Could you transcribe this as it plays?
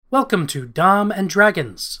Welcome to Dom and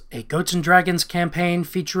Dragons, a Goats and Dragons campaign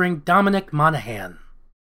featuring Dominic Monaghan.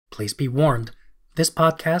 Please be warned, this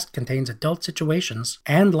podcast contains adult situations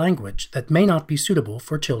and language that may not be suitable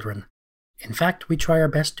for children. In fact, we try our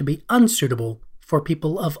best to be unsuitable for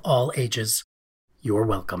people of all ages. You're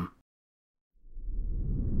welcome.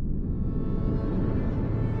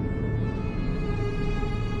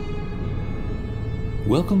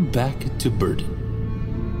 Welcome back to Burden,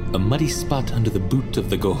 a muddy spot under the boot of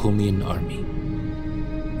the Goholian army.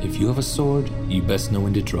 If you have a sword, you best know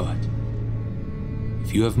when to draw it.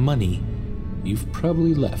 If you have money, you've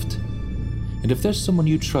probably left. And if there's someone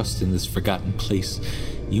you trust in this forgotten place,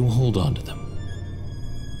 you hold on to them.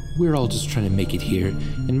 We're all just trying to make it here,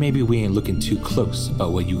 and maybe we ain't looking too close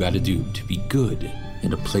about what you gotta do to be good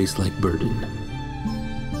in a place like Burden.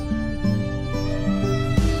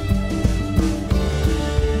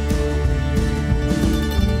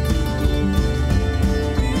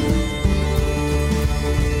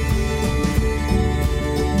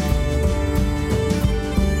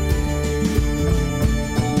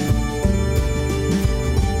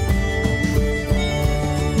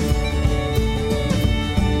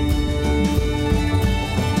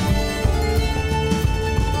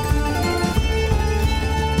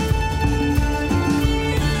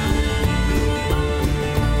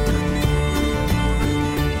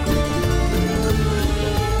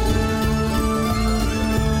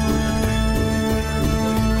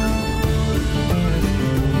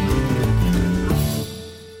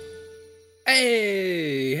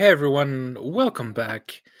 Hey everyone, welcome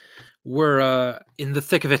back. We're in the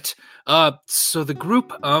thick of it. So the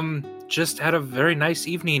group just had a very nice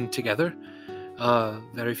evening together.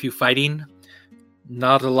 Very few fighting,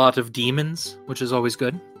 not a lot of demons, which is always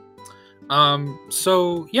good.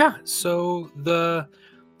 So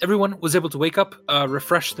everyone was able to wake up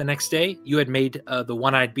refreshed the next day. You had made the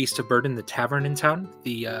One-Eyed Beast of Burden, the tavern in town,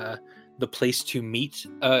 the place to meet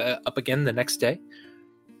up again the next day.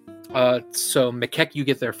 So Mikek, you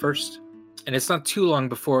get there first, and it's not too long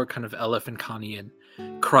before kind of Elif and Connie and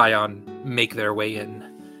Cryon make their way in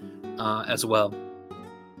as well.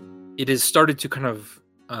 It has started to kind of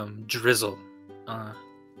drizzle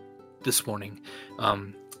this morning.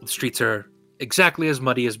 The streets are exactly as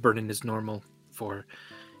muddy as Burden is normal for.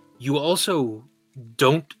 You also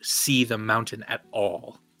don't see the mountain at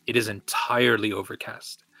all. It is entirely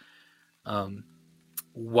overcast.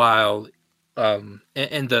 While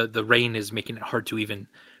and the rain is making it hard to even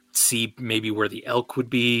see maybe where the elk would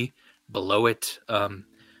be below it.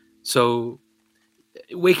 So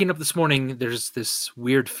waking up this morning, there's this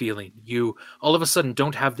weird feeling. You all of a sudden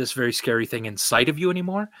don't have this very scary thing in sight of you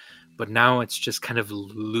anymore, but now it's just kind of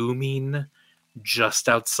looming just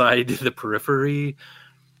outside the periphery.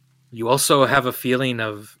 You also have a feeling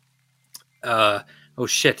of, oh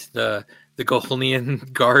shit, the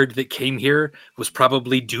Goholian guard that came here was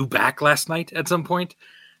probably due back last night at some point,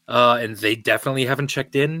 and they definitely haven't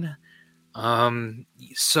checked in.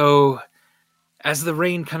 So as the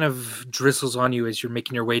rain kind of drizzles on you as you're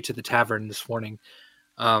making your way to the tavern this morning,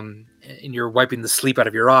 and you're wiping the sleep out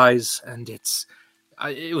of your eyes, and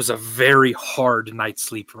it was a very hard night's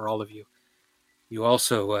sleep for all of you. You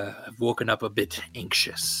also have woken up a bit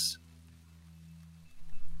anxious.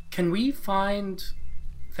 Can we find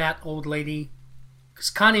that old lady? Because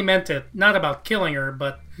Connie meant it not about killing her,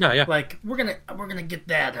 but like we're gonna get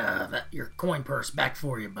that your coin purse back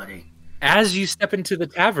for you, buddy. As you step into the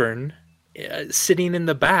tavern, sitting in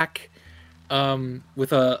the back,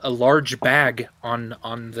 with a large bag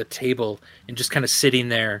on the table, and just kind of sitting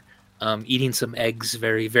there, eating some eggs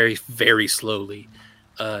very, very, very slowly,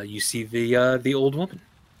 you see the old woman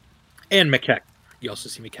and Mikek. You also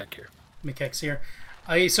see Mikek here. Mikek's here.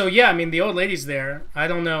 So yeah, I mean the old lady's there. I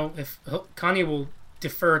don't know if Connie will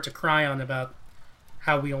defer to Cryon about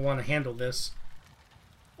how we want to handle this.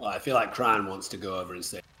 Well, I feel like Cryon wants to go over and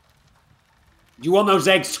say, "Do you want those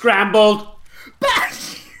eggs scrambled?"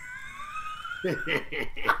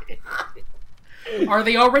 Are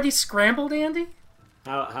they already scrambled, Andy?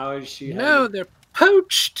 How is she? No, they're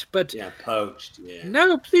poached. But yeah, poached. Yeah.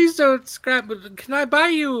 No, please don't scramble. Can I buy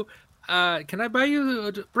you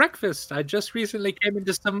breakfast? I just recently came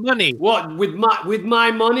into some money. What, with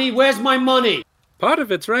my money? Where's my money? Part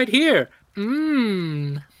of it's right here.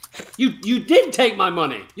 You did take my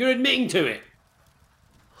money. You're admitting to it.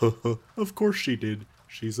 Of course she did.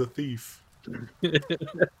 She's a thief. Also,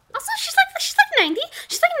 she's like 90.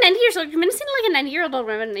 She's like 90 years old. You're menacing like a 90-year-old old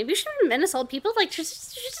woman. Maybe you shouldn't menace old people. Like she's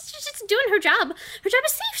just doing her job. Her job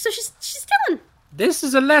is thief, so she's stealing. This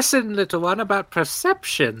is a lesson, little one, about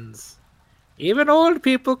perceptions. Even old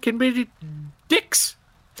people can be dicks.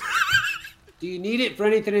 Do you need it for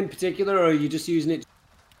anything in particular, or are you just using it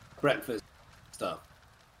for breakfast stuff?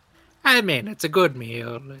 I mean, it's a good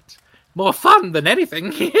meal. It's more fun than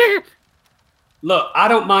anything. Look, I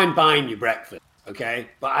don't mind buying you breakfast, okay?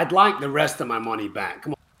 But I'd like the rest of my money back.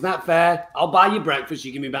 Come on, is that fair? I'll buy you breakfast,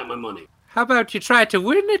 you give me back my money. How about you try to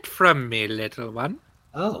win it from me, little one?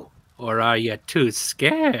 Oh. Or are you too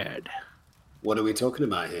scared? What are we talking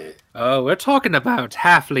about here? Oh, we're talking about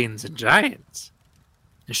halflings and giants.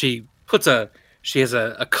 And she has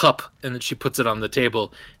a cup, and then she puts it on the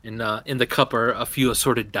table. And in the cup are a few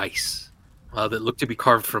assorted dice that look to be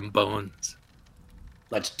carved from bones.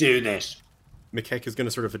 Let's do this. McKeck is going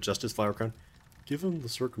to sort of adjust his flower crown. Given the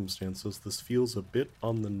circumstances, this feels a bit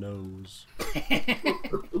on the nose.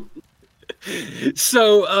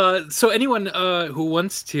 So anyone who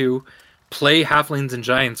wants to play halflings and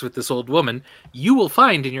giants with this old woman, you will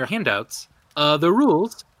find in your handouts the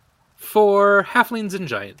rules for halflings and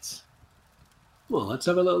giants. Well, let's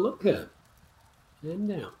have a little look here.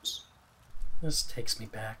 Handouts. This takes me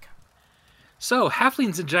back. So,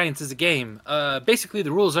 Halflings and Giants is a game. Basically,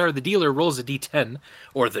 the rules are the dealer rolls a d10,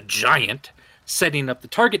 or the giant, setting up the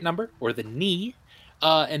target number, or the knee.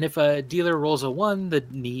 And if a dealer rolls a 1,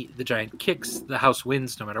 the giant kicks, the house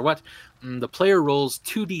wins no matter what. The player rolls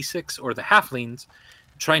 2d6, or the halflings,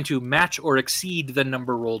 trying to match or exceed the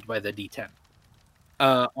number rolled by the d10.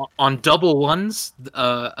 On double ones,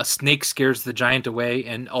 a snake scares the giant away,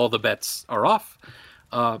 and all the bets are off.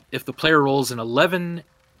 If the player rolls an 11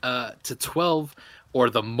 to 12, or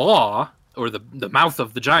the maw, or the mouth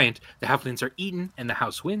of the giant, the halflings are eaten, and the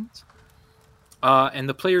house wins. And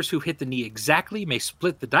the players who hit the knee exactly may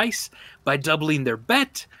split the dice by doubling their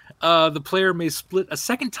bet. The player may split a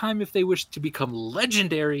second time if they wish to become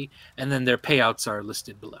legendary, and then their payouts are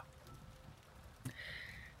listed below.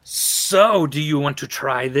 So, do you want to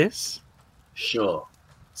try this? Sure.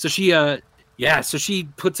 So she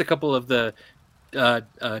puts a couple of the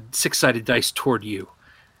 6-sided dice toward you,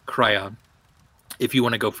 Cryon, if you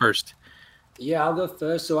want to go first. Yeah, I'll go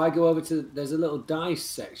first. So I go over to, there's a little dice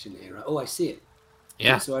section here, right? Oh, I see it.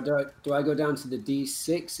 Yeah. So do I go down to the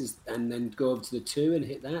D6 and then go over to the 2 and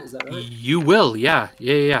hit that? Is that right? You will, yeah.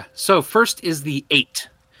 So first is the 8.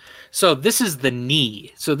 So this is the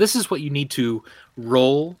knee. So this is what you need to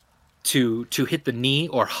roll to hit the knee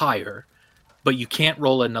or higher, but you can't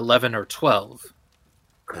roll an 11 or 12.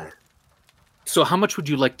 Okay. So how much would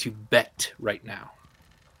you like to bet right now?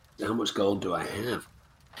 How much gold do I have?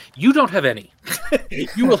 You don't have any.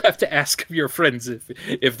 You will have to ask your friends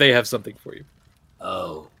if they have something for you.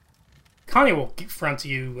 Oh. Connie will front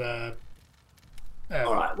you. All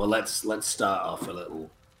right. Well, let's start off a little.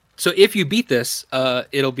 So if you beat this,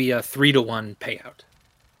 it'll be a 3-to-1 payout.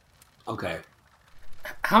 Okay.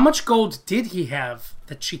 How much gold did he have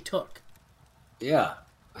that she took? Yeah,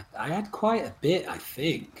 I had quite a bit, I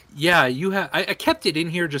think. Yeah, you have. I kept it in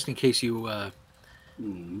here just in case you.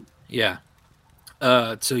 Yeah.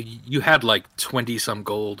 So you had like 20 some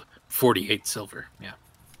gold, 48 silver. Yeah.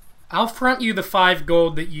 I'll front you the 5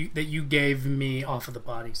 gold that you gave me off of the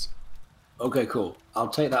bodies. Okay, cool. I'll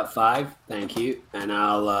take that 5, thank you, and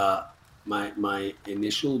I'll my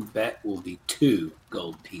initial bet will be 2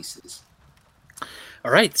 gold pieces. All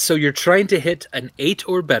right, so you're trying to hit an 8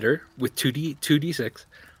 or better with 2d6.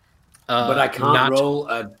 But I can't roll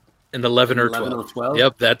an 11 or 11 12. or 12?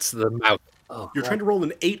 Yep, that's the mouth. Oh, You're trying to roll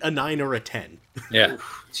an 8, a 9, or a 10. Yeah.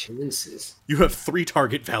 Oof, Jesus. You have 3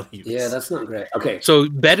 target values. Yeah, that's not great. Okay, So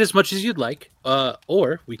bet as much as you'd like,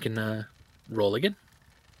 or we can roll again.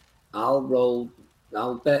 I'll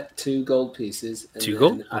bet 2 gold pieces. And 2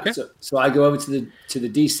 gold? then Okay. So I go over to the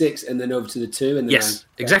D6 and then over to the 2 and then Yes,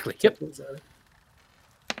 exactly. Yep.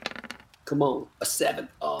 Come on, a 7.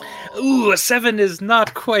 Oh. Ooh, a 7 is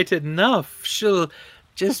not quite enough. She'll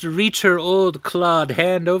just reach her old clawed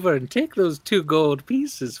hand over and take those 2 gold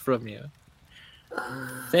pieces from you.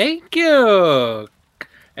 Thank you.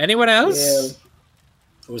 Anyone else?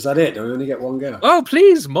 Yeah. Was that it? Do we only get 1 go? Oh,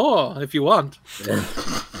 please, more if you want.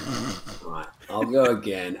 Right, I'll go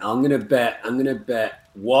again. I'm gonna bet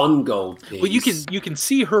 1 gold piece. Well, you can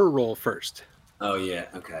see her roll first, Oh yeah,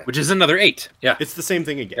 okay. which is another 8. Yeah. It's the same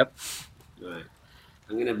thing again. Yep. Right.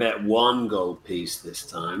 I'm gonna bet 1 gold piece this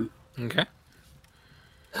time. Okay.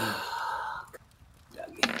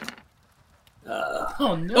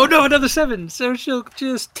 Oh no! Oh no, another 7. So she'll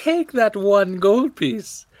just take that 1 gold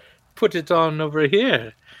piece, put it on over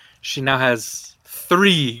here. She now has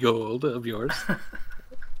 3 gold of yours.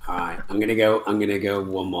 All right, I'm gonna go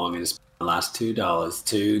 1 more. I'm gonna spend the last $2,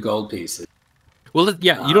 2 gold pieces. Well,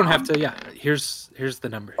 yeah, you don't have to. Yeah, here's the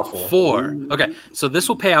number. A 4. 4. Okay, so this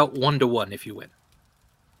will pay out 1-to-1 if you win.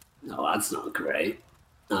 No, that's not great.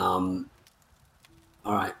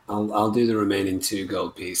 All right, I'll do the remaining 2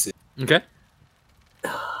 gold pieces. Okay.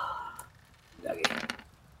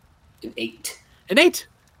 An 8. An 8.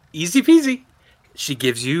 Easy peasy. She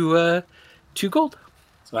gives you 2 gold.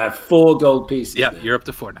 So I have 4 gold pieces. Yeah, now. you're up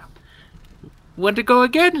to 4 now. Want to go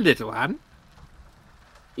again, little one?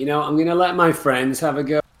 You know, I'm gonna let my friends have a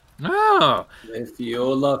go. Oh, If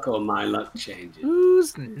your luck or my luck changes,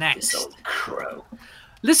 who's this next? old crow.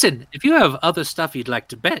 Listen, if you have other stuff you'd like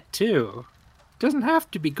to bet, too, doesn't have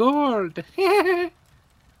to be gold.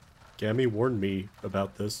 Gammy warned me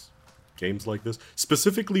about this. Games like this.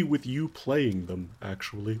 Specifically with you playing them,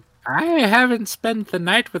 actually. I haven't spent the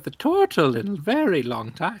night with a turtle in a very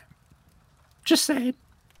long time. Just saying.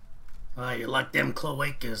 Oh, you like them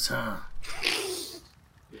cloacas, huh?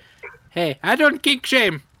 Hey, I don't kink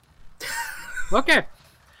shame. Okay,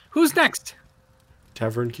 who's next?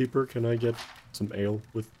 Tavern keeper, can I get some ale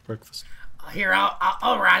with breakfast? Here,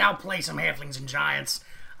 all right, I'll play some halflings and giants.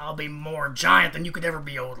 I'll be more giant than you could ever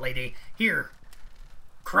be, old lady. Here,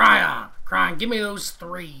 Cryon, give me those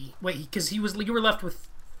 3. Wait, because you were left with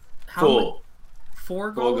how 4. many? 4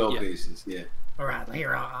 4 gold? gold Yeah. pieces. Yeah. All right,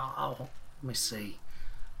 here, I'll let me see.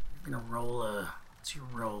 I'm gonna roll what's your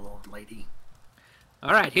roll, old lady?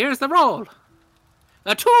 All right, here's the roll.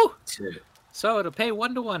 A 2. 2. So it'll pay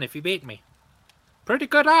 1 to 1 if you beat me. Pretty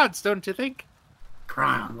good odds, don't you think?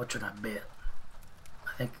 Cryon, what should I bet?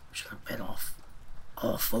 I think should I bet off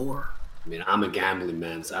all 4? I mean, I'm a gambling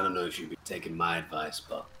man, so I don't know if you'd be taking my advice,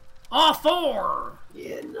 but All 4.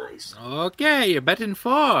 yeah, nice. Okay, you're betting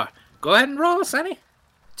 4. Go ahead and roll, Sonny.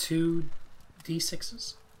 2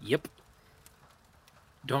 d6s. Yep.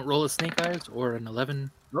 Don't roll a snake eyes or an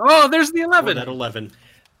 11. Oh, there's the 11. That 11.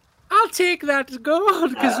 I'll take that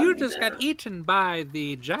gold because you just got eaten by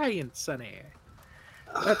the giant, Sonny.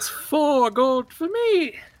 That's 4 gold for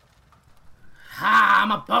me. Ha!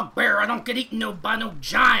 I'm a bugbear. I don't get eaten by no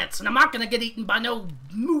giants, and I'm not gonna get eaten by no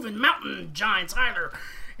moving mountain giants either.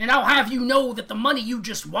 And I'll have you know that the money you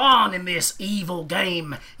just won in this evil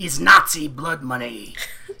game is Nazi blood money.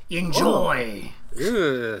 Enjoy.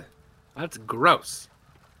 Ugh, that's gross.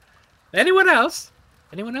 Anyone else?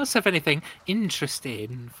 Anyone else have anything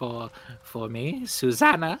interesting for me,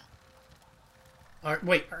 Susanna?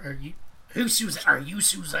 Wait, are you? Who's Susan? Are you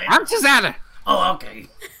Susanna? I'm Susanna. Oh, okay.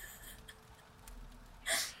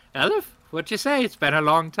 Elif, what you say? It's been a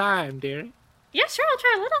long time, dearie. Yeah, sure, I'll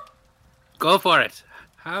try a little. Go for it.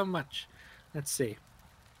 How much? Let's see.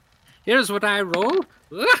 Here's what I roll.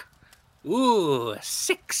 Ooh,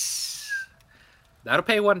 6. That'll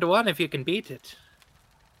pay 1 to 1 if you can beat it.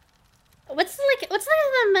 What's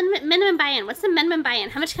the minimum buy-in? What's the minimum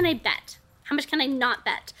buy-in? How much can I bet? How much can I not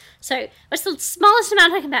bet? So, what's the smallest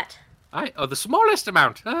amount I can bet? The smallest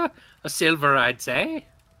amount. A silver, I'd say.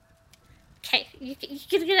 Okay, you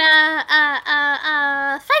could get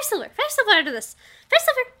a 5 silver. 5 silver out of this. 5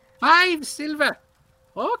 silver. 5 silver.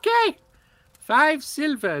 Okay. 5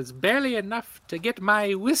 silver is barely enough to get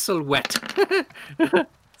my whistle wet.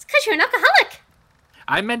 It's because you're an alcoholic.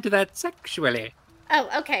 I meant that sexually. Oh,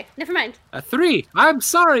 okay. Never mind. A 3. I'm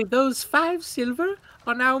sorry, those 5 silver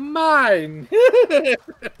are now mine.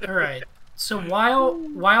 All right. So while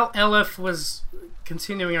Elif was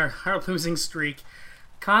continuing our losing streak,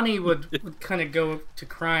 Connie would kind of go to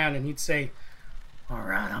Cryon and he'd say, "All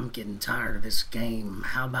right, I'm getting tired of this game.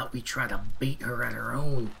 How about we try to beat her at her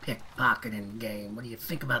own pickpocketing game? What do you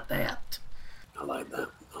think about that? I like that.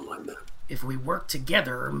 If we work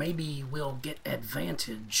together, maybe we'll get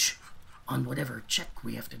advantage on whatever check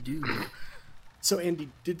we have to do." So, Andy,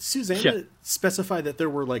 did Susanna specify that there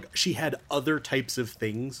were, she had other types of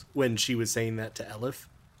things when she was saying that to Elif?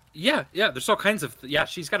 Yeah, there's all kinds of... Yeah,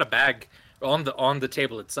 she's got a bag on the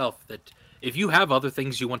table itself that if you have other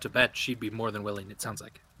things you want to bet, she'd be more than willing, it sounds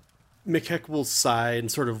like. Mikek will sigh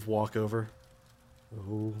and sort of walk over.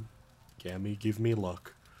 Oh, Gammy, give me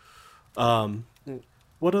luck.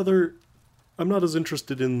 What other... I'm not as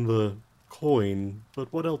interested in the coin,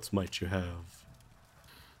 but what else might you have?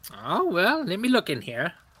 Oh, well, let me look in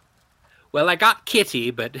here. Well, I got Kitty,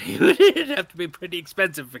 but it'd have to be pretty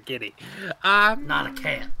expensive for Kitty. Not a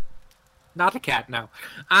cat. Not a cat, no.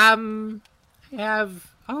 I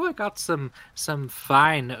got some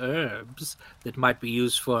fine herbs that might be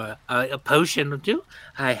used for a potion or two.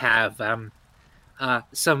 I have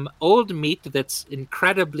some old meat that's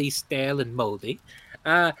incredibly stale and moldy,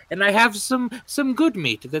 and I have some good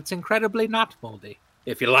meat that's incredibly not moldy,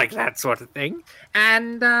 if you like that sort of thing.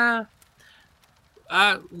 And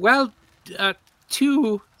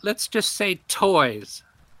 2, let's just say toys.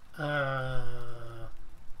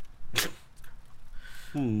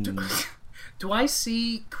 Do I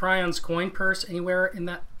see Cryon's coin purse anywhere in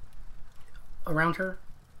that? around her,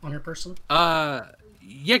 on her person? Yeah,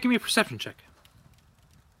 give me a perception check.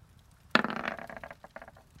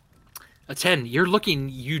 A 10. You're looking,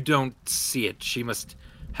 you don't see it. She must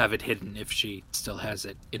have it hidden if she still has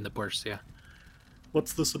it in the purse, yeah.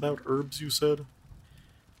 What's this about herbs you said?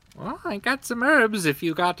 Well, I got some herbs if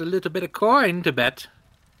you got a little bit of coin to bet.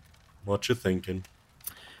 What you thinking?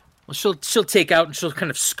 Well, she'll take out and she'll kind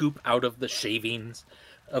of scoop out of the shavings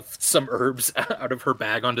of some herbs out of her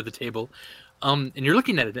bag onto the table. And you're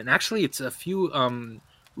looking at it, and actually it's a few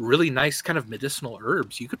really nice kind of medicinal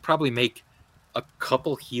herbs. You could probably make a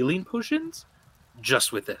couple healing potions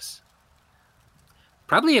just with this.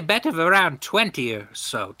 Probably a bet of around 20 or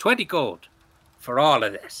so. 20 gold for all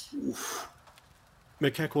of this.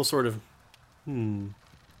 McKeck will sort of, And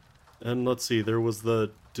let's see, there was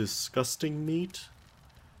the disgusting meat,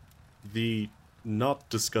 the not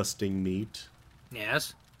disgusting meat,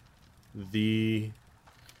 Yes. the...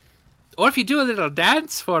 Or if you do a little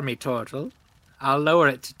dance for me, Turtle, I'll lower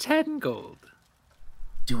it to 10 gold.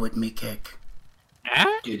 Do it, Mikek.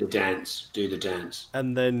 Huh? Do the dance. Do the dance.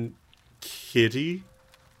 And then Kitty?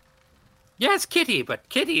 Yes, Kitty, but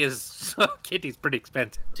Kitty's pretty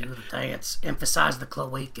expensive. Do the dance. Emphasize the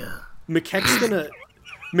cloaca.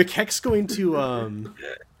 McKeck's going to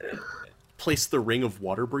place the ring of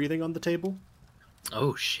water breathing on the table.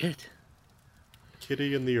 Oh, shit.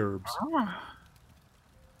 Kitty and the herbs.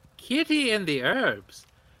 Kitty and the herbs.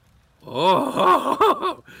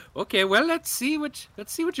 Oh, okay. Well, let's see what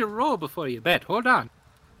you roll before you bet. Hold on.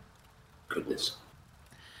 Goodness.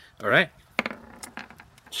 All right.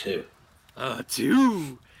 2.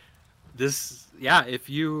 2. This, yeah. If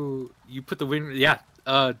you put the win, yeah.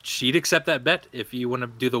 She'd accept that bet if you want to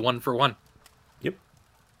do the 1-for-1. Yep.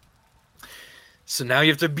 So now you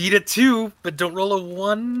have to beat it 2, but don't roll a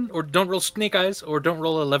 1, or don't roll snake eyes, or don't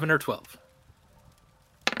roll 11 or 12.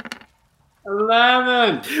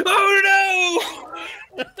 11. Oh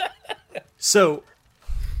no! So,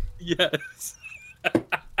 Yes.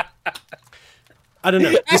 I don't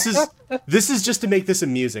know. This is just to make this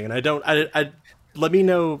amusing, and I let me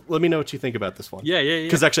know what you think about this one. Yeah.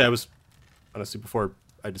 Because actually, I was honestly, before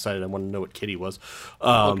I decided I wanted to know what Kitty was,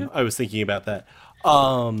 Okay. I was thinking about that.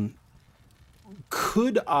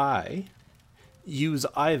 Could I use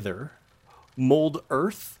either mold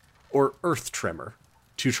earth or earth tremor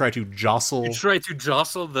to try to jostle? You try to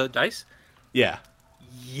jostle the dice? Yeah,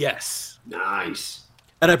 Yes. Nice.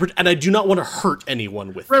 and I do not want to hurt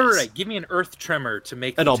anyone with Right. this. Give me an earth tremor to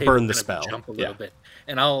make And the I'll table burn the kind of spell. jump a Yeah. little bit.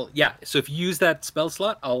 And so if you use that spell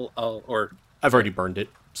slot, or I've already burned it.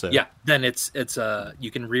 So yeah, then it's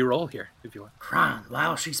you can re-roll here if you want. Kron,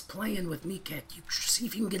 while she's playing with Mikek, you see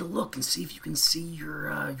if you can get a look and see if you can see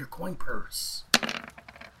your coin purse.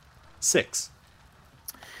 6.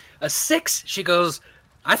 A 6, she goes,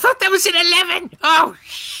 I thought that was an 11. Oh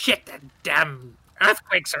shit, the damn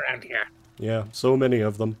earthquakes around here. Yeah, so many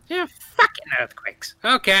of them. Yeah, fucking earthquakes.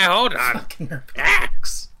 Okay, hold on. Fucking her Ah!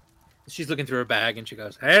 box. She's looking through her bag and she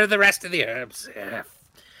goes, here are the rest of the herbs.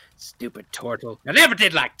 Stupid turtle. I never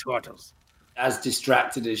did like turtles. As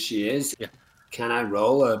distracted as she is, Yeah. can I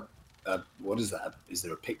roll a what is that? Is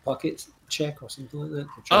there a pickpocket check or something like that?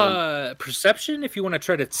 To try and- Perception if you want to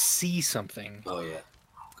try to see something. Oh, yeah.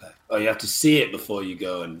 Okay. Oh, you have to see it before you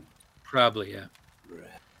go and... Probably, yeah.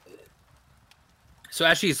 So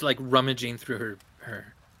as she's like rummaging through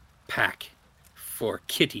her pack for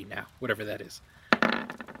Kitty now, whatever that is.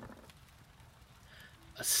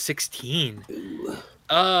 A 16.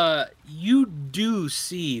 You do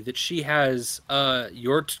see that she has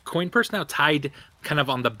your coin purse now tied kind of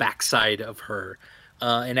on the backside of her.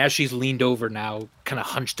 And as she's leaned over now, kind of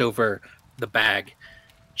hunched over the bag,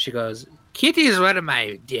 she goes, Kitty is one of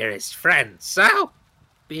my dearest friends, so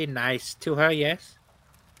be nice to her, yes?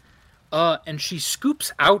 And she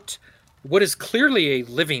scoops out what is clearly a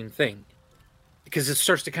living thing because it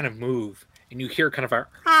starts to kind of move and you hear kind of a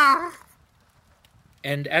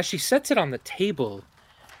and as she sets it on the table,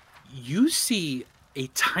 you see a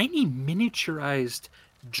tiny miniaturized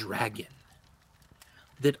dragon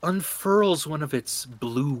that unfurls one of its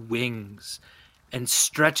blue wings and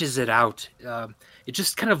stretches it out. It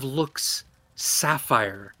just kind of looks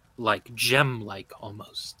sapphire-like, gem-like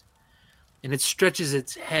almost. And it stretches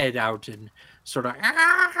its head out and sort of...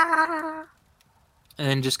 and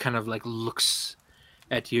then just kind of like looks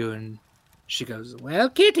at you and she goes, well,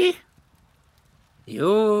 Kitty,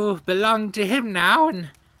 you belong to him now, and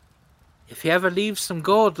if he ever leaves some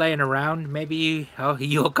gold laying around, maybe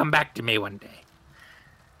you'll come back to me one day.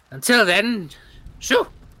 Until then, shoo!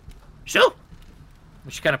 And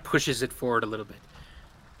she kind of pushes it forward a little bit.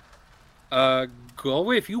 go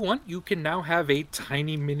away if you want. You can now have a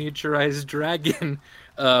tiny miniaturized dragon,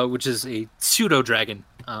 which is a pseudo dragon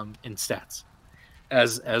in stats,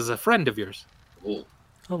 as a friend of yours. Cool.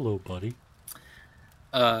 Hello, buddy.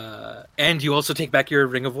 And you also take back your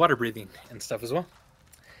ring of water breathing and stuff as well.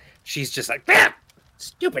 She's just like, "Bah!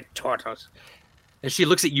 Stupid tortoise." And she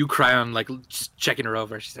looks at you, Cryon, like just checking her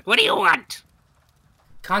over. She's like, "What do you want?"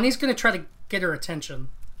 Connie's going to try to get her attention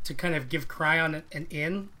to kind of give Cryon an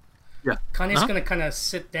in. Yeah. Connie's going to kind of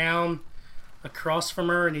sit down across from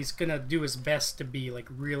her, and he's going to do his best to be like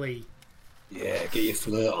really Yeah, get your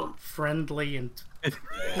flirt on. friendly and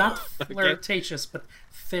not flirtatious, but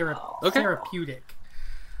therapeutic.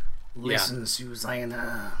 Listen,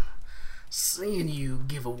 Susanna, seeing you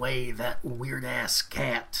give away that weird-ass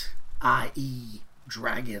cat, i.e.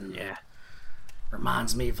 dragon,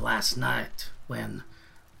 reminds me of last night when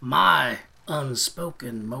my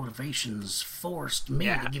unspoken motivations forced me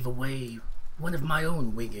to give away one of my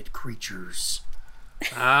own winged creatures.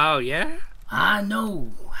 Oh, yeah? I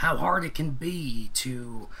know how hard it can be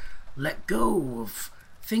to let go of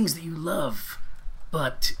things that you love,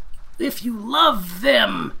 but if you love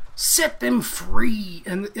them, set them free,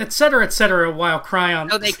 and etc., while Cryon...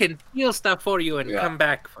 So they can steal stuff for you and come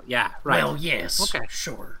back. Yeah, right. Well, yes, Okay.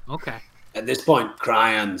 sure. Okay. At this point,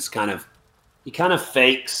 Cryon's kind of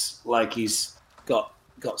fakes like he's got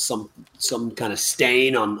some kind of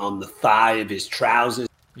stain on the thigh of his trousers.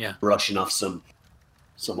 Yeah. Brushing off some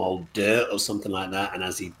old dirt or something like that. And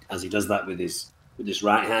as he does that with his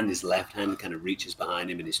right hand, his left hand kind of reaches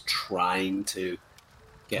behind him and is trying to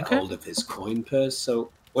get hold of his coin purse.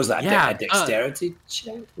 So was that a dexterity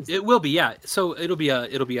check? It will be, yeah. So it'll be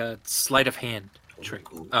a sleight of hand trick.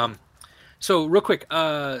 Cool. So real quick,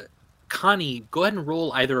 Connie, go ahead and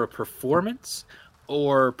roll either a performance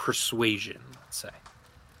or persuasion, let's say.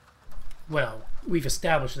 Well, we've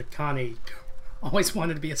established that Connie always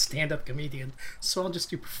wanted to be a stand-up comedian, so I'll just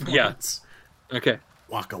do performance. Okay.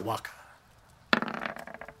 Waka waka.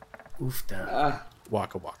 Oofda.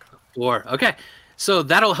 Waka waka. 4. Okay. So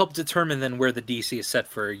that'll help determine then where the DC is set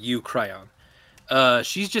for you, Cryon.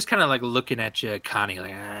 She's just kind of like looking at you, Connie,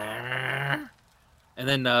 like, "Arr." And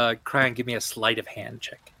then Cryon, give me a sleight of hand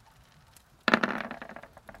check.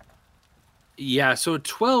 Yeah, so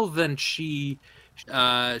 12, then she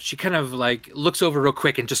kind of like looks over real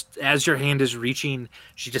quick and just as your hand is reaching,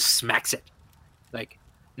 she just smacks it. Like,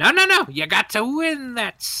 no, you got to win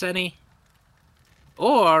that, Sonny.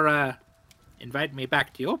 Or invite me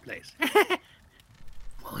back to your place.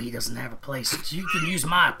 Well, he doesn't have a place. You can use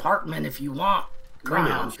my apartment if you want.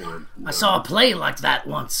 Cryon. No. I saw a play like that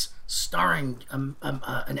once, starring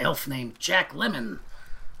an elf named Jack Lemmon.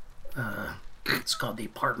 It's called The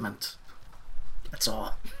Apartment. That's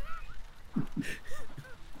all.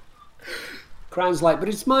 Cryon's like, but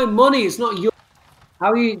it's my money. It's not your.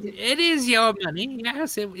 How are you? It is your money.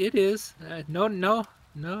 Yes, it is. No.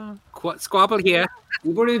 Squabble here.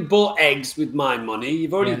 You've already bought eggs with my money.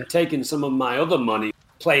 You've already taken some of my other money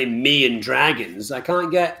playing me and dragons. I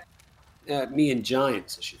can't get me and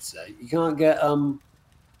giants, I should say. You can't get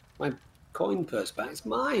my coin purse back. It's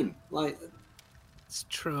mine. Like, It's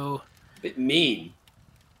true. a bit mean.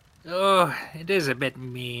 Oh, it is a bit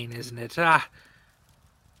mean, isn't it?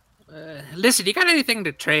 Listen, you got anything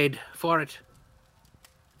to trade for it?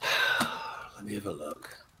 Let me have a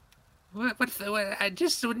look. What I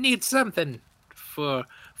just would need something for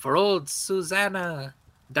old Susanna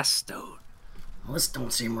Duststone. Well, this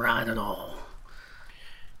don't seem right at all.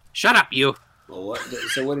 Shut up, you. Well, what?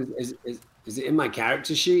 So what is it in my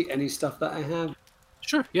character sheet? Any stuff that I have?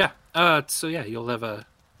 Sure, yeah. So yeah, you'll have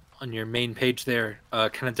on your main page there,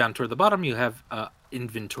 kind of down toward the bottom, you have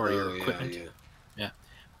inventory or equipment. Yeah.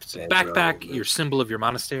 It's a backpack, your symbol of your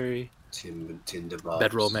monastery, Tinderbox,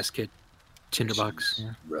 bedroll, mess kit, tinderbox.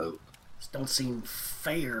 Yeah. rope. This don't seem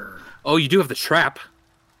fair. Oh, you do have the trap.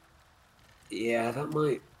 Yeah, that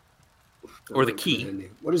might. Or the key.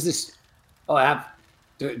 What is this? Oh, I have.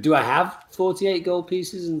 Do I have 48 gold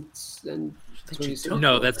pieces and That you 26? took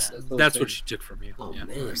No, all that's that. what she took from you. Oh Yeah.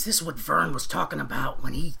 man, Is this what Vern was talking about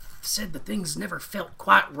when he said that things never felt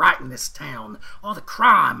quite right in this town? All the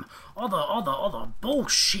crime, all the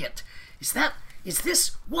bullshit. Is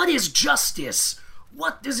this what is justice?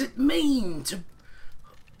 What does it mean to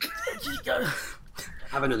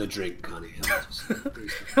have another drink, Connie.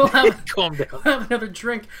 He'll have, Calm down. have another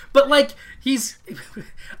drink. But like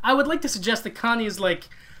I would like to suggest that Connie is like,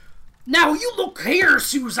 now you look here,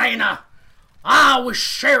 Susanna. I was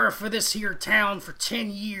sheriff of this here town for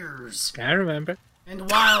 10 years. I remember. And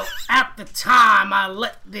while at the time I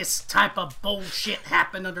let this type of bullshit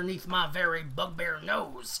happen underneath my very bugbear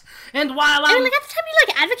nose, and while I mean, like, at the time you,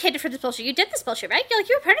 like, advocated for this bullshit, you did this bullshit, right? You're, like,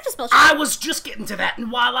 you were part of this bullshit. I was just getting to that,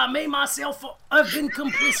 and while I may myself have been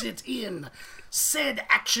complicit in said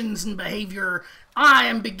actions and behavior, I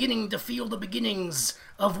am beginning to feel the beginnings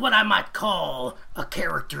of what I might call a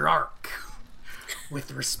character arc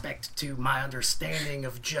with respect to my understanding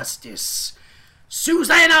of justice.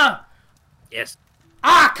 Susanna! Yes.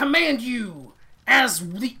 I command you, as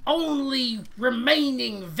the only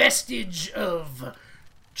remaining vestige of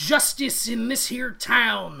justice in this here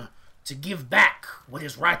town, to give back what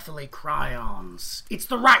is rightfully Cryon's. It's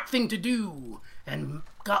the right thing to do, and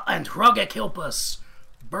Hrugek help us.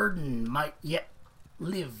 Burden might yet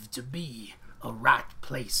live to be a right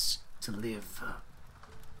place to live. I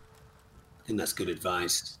think that's good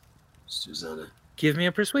advice, Susanna. Give me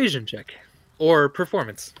a persuasion check. Or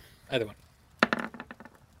performance. Either one.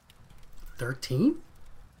 13?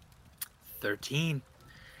 13.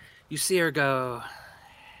 You see her go,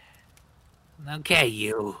 okay,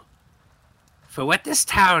 you. For what this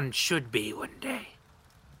town should be one day,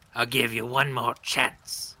 I'll give you one more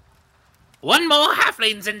chance. One more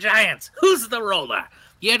halflings and giants. Who's the roller?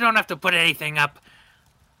 You don't have to put anything up.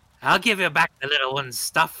 I'll give you back the little one's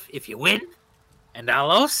stuff if you win. And I'll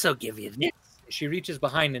also give you this. She reaches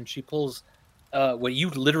behind and she pulls what you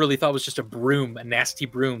literally thought was just a broom, a nasty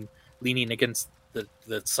broom, leaning against the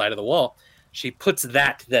side of the wall. She puts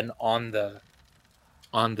that then on the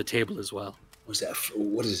table as well.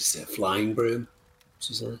 What is it? A flying broom,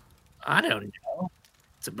 Susanna? I don't know.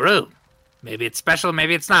 It's a broom. Maybe it's special,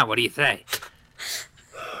 maybe it's not. What do you say?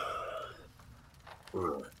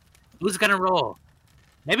 Who's gonna roll?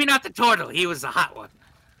 Maybe not the turtle. He was the hot one.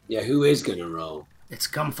 Yeah, who is gonna roll? It's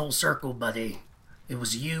come full circle, buddy. It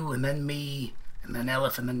was you, and then me, and then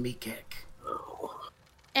Elif, and then me kick.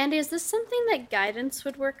 Andy, is this something that guidance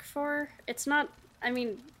would work for? It's not, I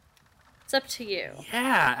mean, it's up to you.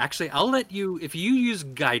 Yeah, actually, I'll let you, if you use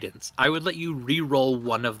guidance, I would let you re-roll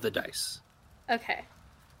one of the dice. Okay.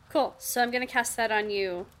 Cool. So I'm going to cast that on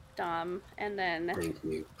you, Dom, and then Thank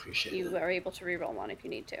you. Appreciate you that. are able to re-roll one if you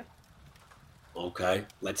need to. Okay,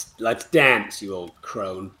 let's dance, you old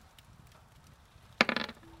crone.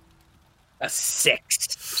 A 6.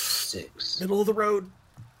 6. Middle of the road.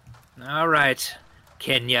 All right.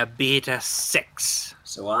 Can you beat a 6?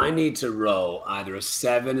 So I need to roll either a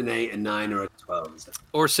 7, an 8, a 9, or a 12. Is that-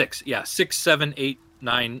 Or 6. Yeah, 6, 7, 8,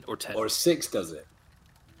 9, or 10. Or a 6 does it.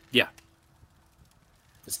 Yeah.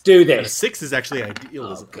 Let's do A this. 6 is actually ideal.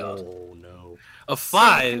 Oh, isn't it? God. Oh no. A So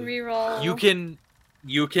 5, re-roll. you can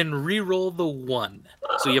re-roll the 1.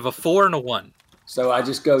 So you have a 4 and a 1. So I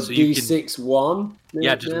just go So you D6 1.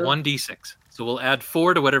 Yeah, just now? 1d6. So we'll add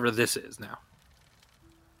 4 to whatever this is now.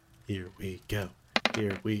 Here we go.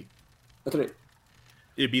 Here we. I thought it-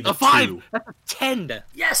 It'd be the A 5! 2. That's a 10!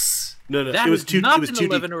 Yes! No, That it was is 2. not It was an 2.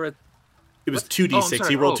 11 or a... It was What? 2d6. Oh, I'm sorry.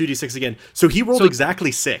 He rolled Oh. 2d6 again. So he rolled So-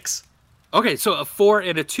 exactly 6. Okay, so a 4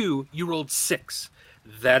 and a 2, you rolled 6.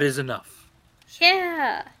 That is enough.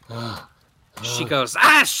 Yeah. She goes,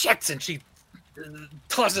 shit! And she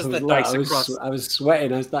tosses the dice across. I was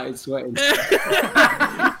sweating. I started sweating.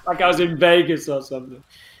 Like I was in Vegas or something.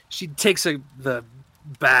 She takes the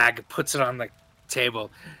bag, puts it on the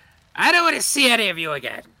table. I don't want to see any of you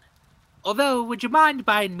again. Although, would you mind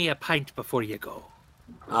buying me a pint before you go?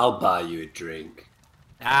 I'll buy you a drink.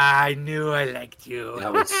 I knew I liked you.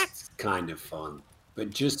 That was kind of fun.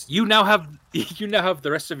 But just... You now have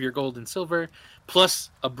the rest of your gold and silver, plus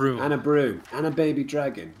a broom. And a broom. And a baby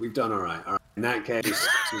dragon. We've done all right. All right. In that case,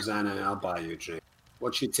 Susanna, I'll buy you a drink.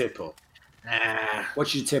 What's your tipple?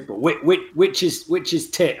 What's your tipple? Which is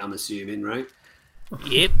tit, I'm assuming, right?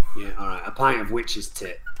 Yep. Yeah, all right. A pint of witch's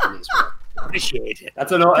tit. That's right. Appreciate it.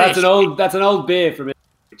 That's an old beer from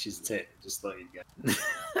Witch's tit. Just thought you'd get.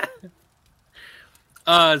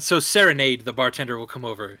 So Serenade, the bartender, will come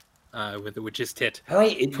over with the witch's tit.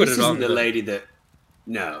 Wait, Put this it on isn't the the- lady that...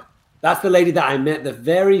 No. That's the lady that I met the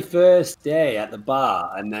very first day at the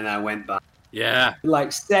bar, and then I went back. Yeah.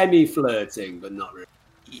 Like, semi-flirting, but not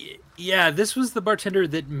really. Yeah, this was the bartender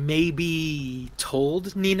that maybe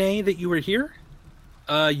told Nine that you were here.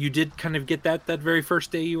 You did kind of get that very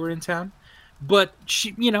first day you were in town. But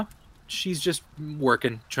she's just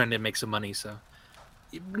working, trying to make some money, so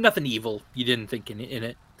nothing evil. You didn't think in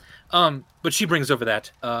it. But she brings over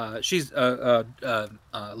that. She's a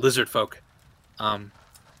lizard folk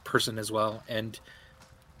person as well, and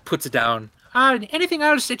puts it down. Anything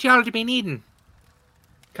else that y'all to be needing?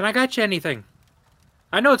 Can I get you anything?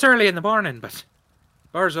 I know it's early in the morning, but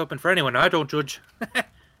bar's open for anyone. I don't judge. I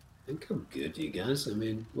think I'm good, you guys. I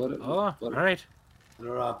mean, what? All right. What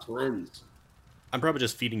are our plans? I'm probably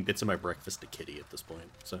just feeding bits of my breakfast to Kitty at this point.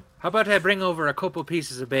 So How about I bring over a couple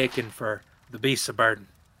pieces of bacon for the beasts of burden?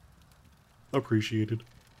 appreciated.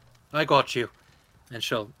 I got you. And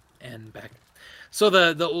she'll end back. So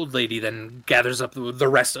the old lady then gathers up the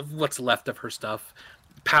rest of what's left of her stuff,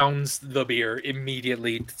 pounds the beer,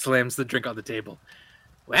 immediately slams the drink on the table.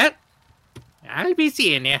 Well, I'll be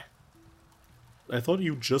seeing you. I thought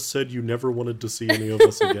you just said you never wanted to see any of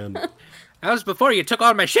us again. That was before you took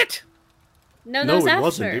all my shit. No, No, was it after.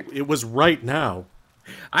 wasn't. It was right now.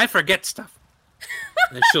 I forget stuff.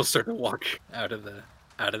 And she'll sort of walk out of the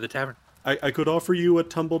tavern. I could offer you a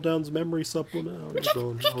Tumbledown's memory supplement. I'm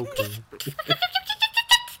going, okay.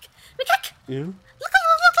 Yeah? Look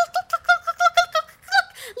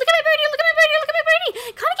at my birdie, look at my birdie, look at my birdie.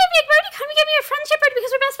 Connie gave me a birdie, Connie gave me a friendship birdie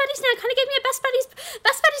because we're best buddies now. Connie gave me a best buddies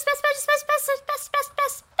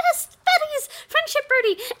friendship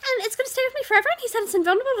birdie. And it's going to stay with me forever. And he said it's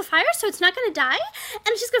invulnerable to fire, so it's not going to die. And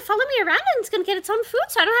it's just going to follow me around and it's going to get its own food,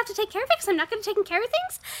 so I don't have to take care of it because I'm not going to take care of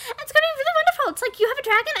things. And it's going to be really wonderful. It's like you have a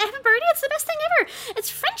dragon, I have a birdie. It's the best thing ever. It's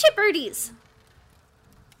friendship birdies.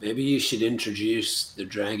 Maybe you should introduce the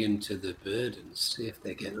dragon to the bird and see if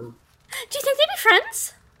they get on. Do you think they'd be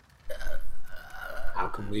friends? How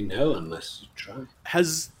can we know unless you try?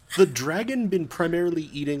 Has the dragon been primarily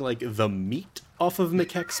eating, like, the meat off of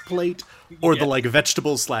McKeck's plate, or the, like,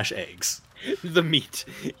 vegetables/eggs? The meat.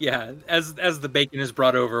 Yeah. As the bacon is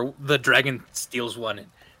brought over, the dragon steals one and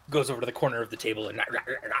goes over to the corner of the table and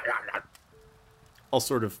I'll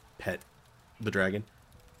sort of pet the dragon.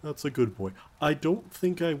 That's a good boy. I don't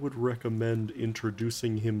think I would recommend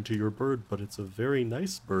introducing him to your bird, but it's a very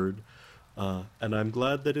nice bird. And I'm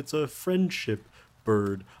glad that it's a friendship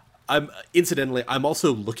bird. I'm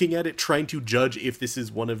also looking at it, trying to judge if this is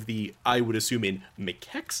one of the, I would assume in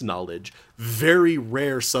McKeck's knowledge, very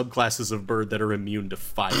rare subclasses of bird that are immune to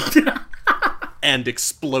fire and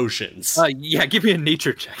explosions. yeah, give me a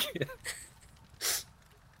nature check.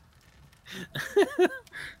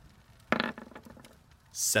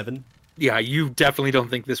 7. Yeah, you definitely don't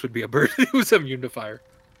think this would be a bird who's immune to fire.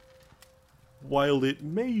 While it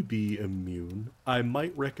may be immune, I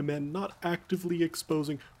might recommend not actively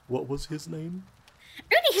exposing... What was his name?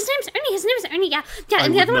 Ernie, his name's Ernie, yeah. I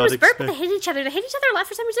And the would other one not was Bert, but they expect- hated each other. They hated each other a lot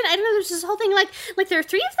for some reason. I don't know, there's this whole thing, like there are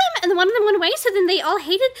 3 of them, and then one of them went away, so then they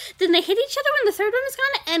hated each other when the third one was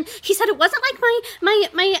gone, and he said it wasn't like my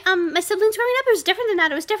siblings growing up. It was different than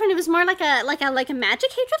that. It was different. It was more like a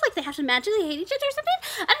magic hatred, like they have to magically hate each other or something.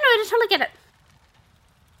 I don't know, I just totally get it.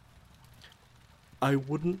 I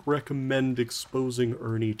wouldn't recommend exposing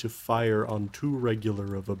Ernie to fire on too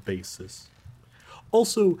regular of a basis.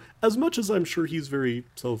 Also, as much as I'm sure he's very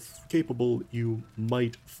self-capable, you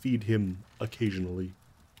might feed him occasionally.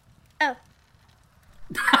 Oh.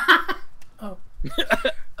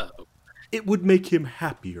 It would make him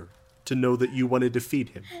happier to know that you wanted to feed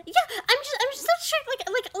him. Yeah, I'm just not sure.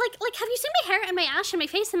 Like, have you seen my hair and my ash and my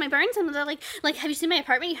face and my burns and the like? Have you seen my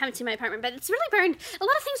apartment? You haven't seen my apartment, but it's really burned. A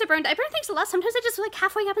lot of things are burned. I burn things a lot. Sometimes I just like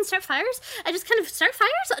halfway up and start fires. I just kind of start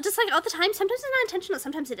fires, just like all the time. Sometimes it's not intentional.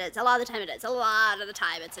 Sometimes it is. A lot of the time it is. A lot of the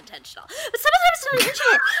time it's intentional. But sometimes it's not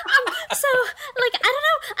intentional. So like, I don't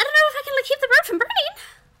know if I can like keep the bird from burning.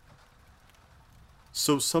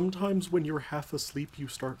 So sometimes when you're half asleep, you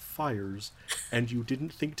start fires, and you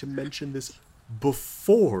didn't think to mention this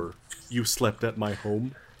before you slept at my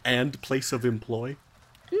home and place of employ?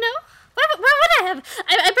 No. Why would I have?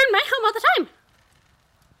 I burn my home all the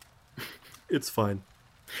time. It's fine.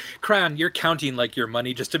 Crayon, you're counting like your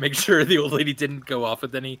money just to make sure the old lady didn't go off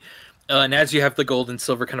with any. And as you have the gold and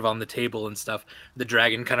silver kind of on the table and stuff, the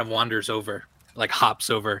dragon kind of wanders over, like hops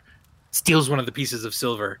over, steals one of the pieces of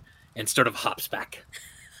silver, and sort of hops back.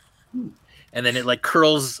 And then it like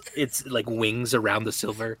curls its like wings around the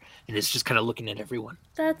silver, and it's just kind of looking at everyone.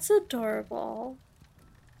 That's adorable.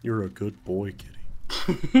 You're a good boy,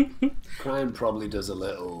 Kitty. Crime probably does a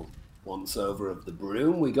little once over of the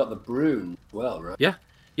broom. We got the broom as well, right? Yeah.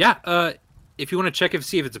 If you want to check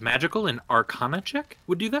see if it's magical, an Arcana check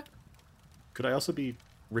would do that. Could I also be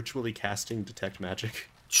ritually casting Detect Magic?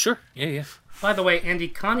 Sure. Yeah. By the way, Andy,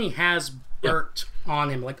 Connie has Bert on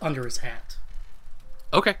him, like under his hat.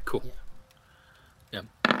 Okay. Cool. Yeah.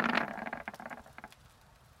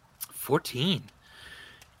 14.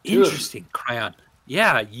 Interesting, Cryon.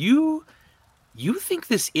 Yeah, you think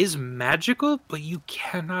this is magical, but you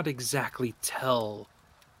cannot exactly tell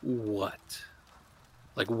what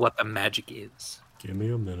the magic is. Give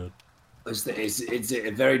me a minute. Is it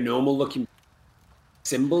a very normal looking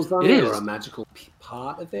symbols on It it, is. or a magical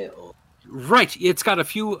part of it? Or Right, it's got a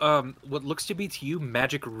few what looks to be to you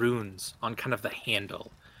magic runes on kind of the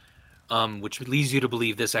handle. which leads you to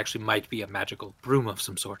believe this actually might be a magical broom of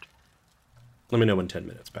some sort. Let me know when 10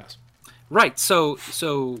 minutes pass. Right. So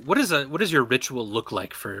what does your ritual look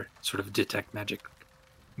like for sort of detect magic,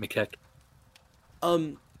 Mikek?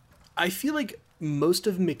 I feel like most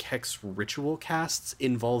of Mikek's ritual casts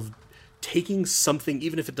involve taking something,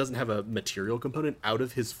 even if it doesn't have a material component, out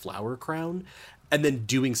of his flower crown and then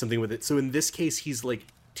doing something with it. So in this case, he's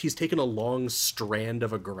taken a long strand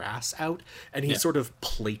of a grass out and he's sort of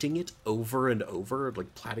plating it over and over,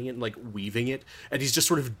 like plaiting it and like weaving it. And he's just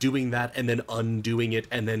sort of doing that and then undoing it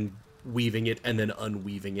and then weaving it and then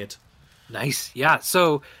unweaving it. Nice. Yeah.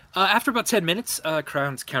 So after about 10 minutes,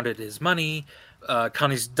 Crown's counted his money.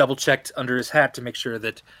 Connie's double-checked under his hat to make sure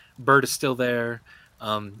that Bird is still there.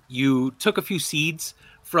 You took a few seeds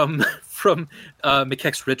from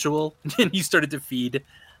Mikek's ritual, and you started to feed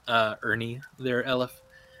Ernie, their elf.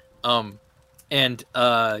 And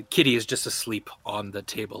Kitty is just asleep on the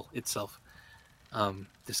table itself.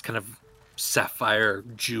 This kind of sapphire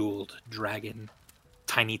jeweled dragon,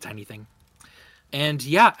 tiny thing. And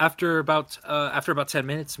yeah, after about 10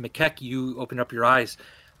 minutes, Mikek, you open up your eyes.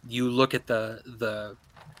 You look at the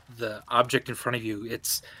object in front of you.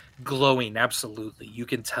 It's glowing, absolutely. You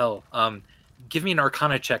can tell. Give me an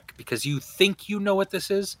Arcana check, because you think you know what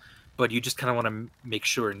this is, but you just kind of want to make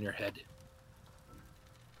sure in your head.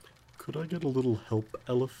 Could I get a little help,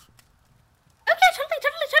 Elif? Okay,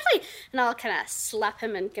 totally. And I'll kind of slap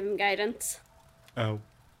him and give him guidance. Ow.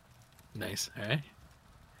 Nice. All right.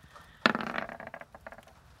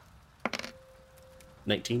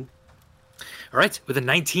 19. All right, with a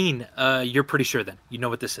 19, you're pretty sure then. You know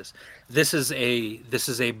what this is. This is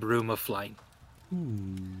a broom of flying.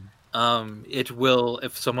 It will,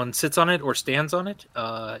 if someone sits on it or stands on it,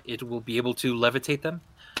 it will be able to levitate them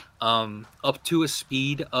up to a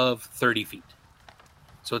speed of 30 feet.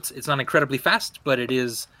 So it's not incredibly fast, but it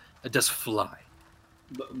does fly.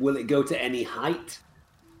 But will it go to any height?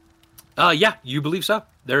 Yeah, you believe so.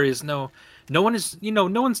 There is no one's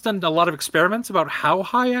done a lot of experiments about how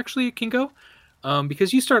high actually it can go.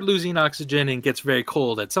 Because you start losing oxygen and it gets very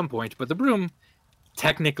cold at some point, but the broom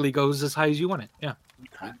technically goes as high as you want it. Yeah.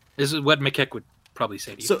 Okay. This is what Mikek would probably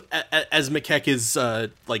say to you. So as Mikek is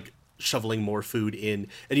like shoveling more food in,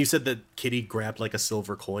 and you said that Kitty grabbed like a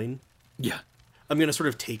silver coin. Yeah. I'm going to sort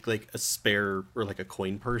of take like a spare or like a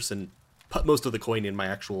coin purse and put most of the coin in my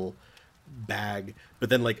actual bag, but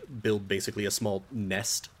then like build basically a small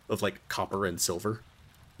nest of like copper and silver.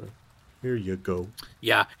 Here you go.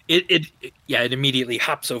 Yeah, it immediately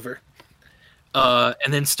hops over,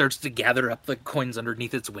 and then starts to gather up the coins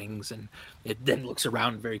underneath its wings, and it then looks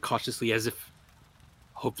around very cautiously as if,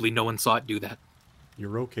 hopefully, no one saw it do that.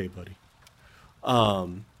 You're okay, buddy.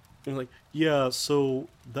 I'm like, yeah, so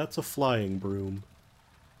that's a flying broom.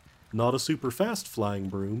 Not a super fast flying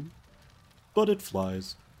broom, but it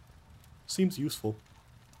flies. Seems useful.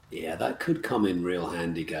 Yeah, that could come in real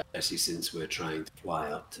handy, especially since we're trying to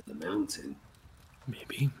fly up to the mountain.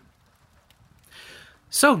 Maybe.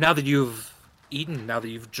 So now that you've eaten, now that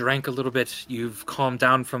you've drank a little bit, you've calmed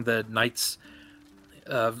down from the night's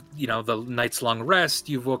long rest.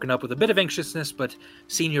 You've woken up with a bit of anxiousness, but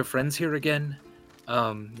seeing your friends here again,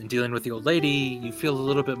 and dealing with the old lady, you feel a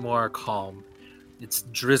little bit more calm. It's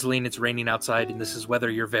drizzling, it's raining outside, and this is weather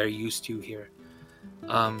you're very used to here.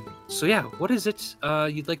 So yeah, what is it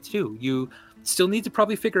you'd like to do? You still need to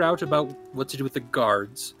probably figure out about what to do with the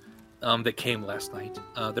guards that came last night,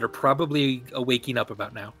 that are probably waking up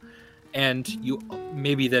about now. And you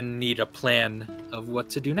maybe then need a plan of what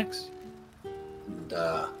to do next. And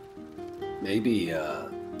maybe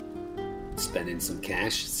spending some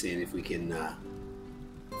cash, seeing if we can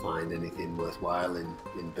find anything worthwhile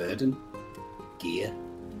in Burden. Gear.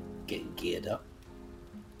 Getting geared up.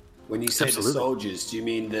 When you say Absolutely. The soldiers, do you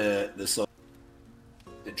mean the soldiers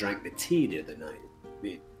that drank the tea the other night?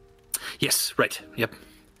 Yes, right. Yep.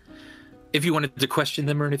 If you wanted to question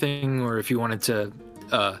them or anything, or if you wanted to,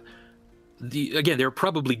 they were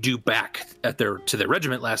probably due back to their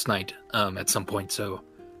regiment last night at some point. So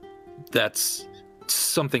that's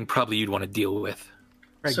something probably you'd want to deal with.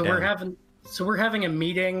 Right So down. we're having a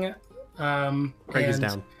meeting. Craig is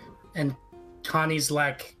down. And Connie's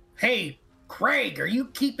like, "Hey, Craig, are you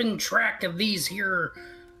keeping track of these here?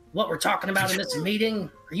 What we're talking about in this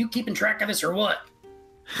meeting? Are you keeping track of this or what?"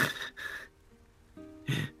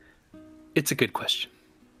 It's a good question.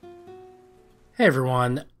 Hey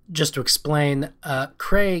everyone, Just to explain,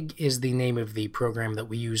 Craig is the name of the program that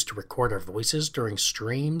we use to record our voices during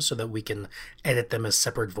streams so that we can edit them as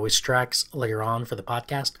separate voice tracks later on for the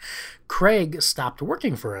podcast. Craig stopped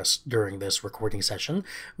working for us during this recording session,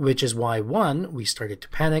 which is why, 1, we started to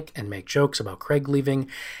panic and make jokes about Craig leaving,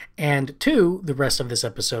 and 2, the rest of this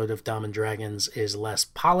episode of Dom and Dragons is less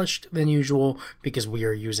polished than usual because we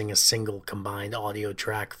are using a single combined audio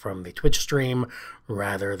track from the Twitch stream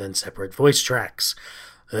rather than separate voice tracks.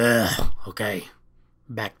 Okay,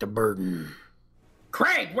 back to Burden.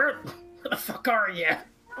 Craig, where the fuck are you?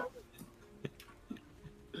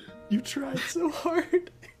 You tried so hard.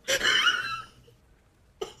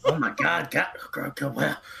 Oh my God,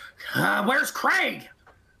 where's Craig?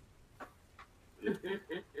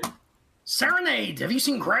 Serenade, have you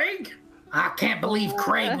seen Craig? I can't believe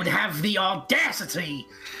Craig would have the audacity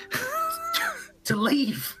to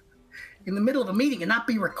leave in the middle of a meeting and not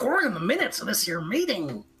be recording the minutes of this here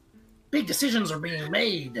meeting. Big decisions are being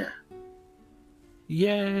made.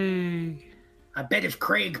 Yay! I bet if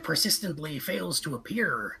Craig persistently fails to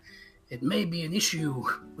appear, it may be an issue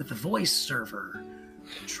with the voice server.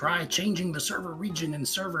 Try changing the server region and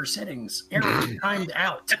server settings. Error timed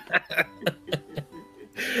out.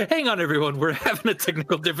 Hang on, everyone. We're having a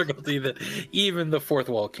technical difficulty that even the fourth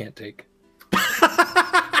wall can't take.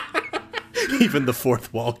 Even the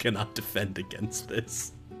fourth wall cannot defend against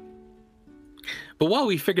this. But while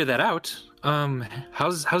we figure that out,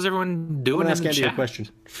 how's everyone doing? Ask in the Andy a chat? question.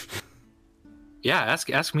 Yeah,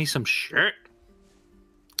 ask me some shit.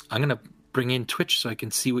 I'm gonna bring in Twitch so I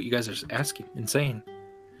can see what you guys are asking and saying.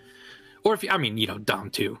 Or if Dom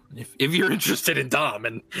too. If you're interested in Dom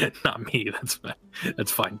and not me, that's fine.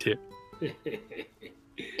 That's fine too.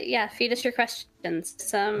 Yeah, feed us your questions.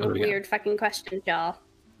 Some weird fucking questions, y'all.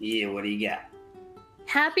 Yeah, what do you got?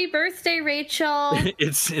 Happy birthday, Rachel!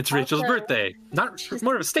 It's Rachel's birthday. Not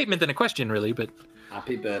more of a statement than a question, really, but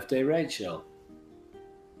Happy birthday, Rachel.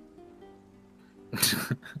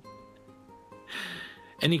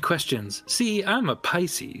 Any questions? See, I'm a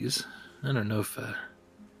Pisces. I don't know if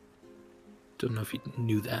you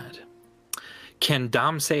knew that. Can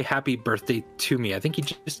Dom say happy birthday to me? I think he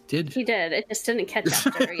just did. He did. It just didn't catch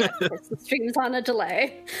up to her yet because the stream's on a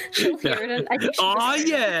delay. She'll hear it. And I think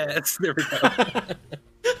yes! There we go.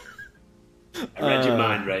 I read your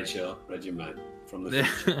mind, Rachel. Read your mind from the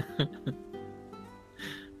future.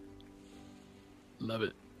 Love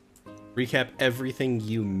it. Recap everything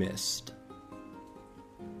you missed.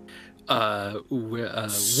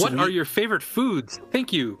 What are your favorite foods?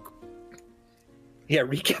 Thank you. Yeah,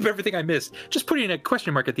 recap everything I missed. Just putting a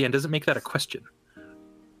question mark at the end doesn't make that a question.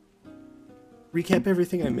 Recap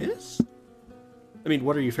everything I missed? I mean,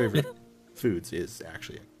 what are your favorite foods is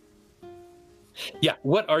actually. Yeah,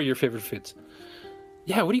 what are your favorite foods?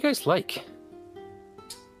 Yeah, what do you guys like?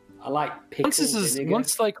 I like pickles.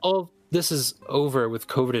 Once like all this is over with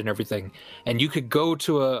COVID and everything, and you could go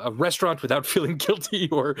to a restaurant without feeling guilty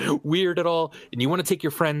or weird at all, and you want to take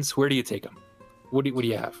your friends, where do you take them? What do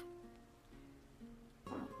you have?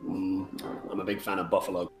 I'm a big fan of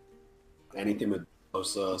buffalo. Anything with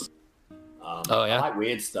buffalo sauce. Oh yeah, I like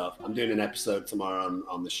weird stuff. I'm doing an episode tomorrow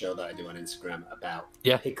on the show that I do on Instagram about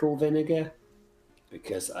pickle vinegar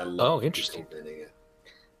because I love pickle vinegar.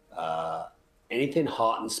 Anything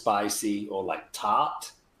hot and spicy or like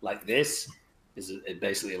tart, like this, is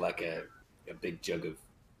basically like a big jug of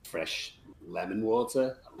fresh lemon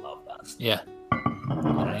water. I love that stuff. Yeah.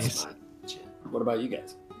 Nice. What about you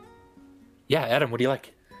guys? Yeah, Adam, what do you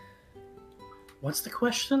like? What's the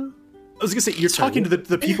question? I was gonna say, you're talking to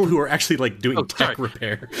the people who are actually like doing tech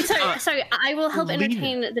repair. Sorry, I will help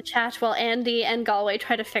entertain the chat while Andy and Galway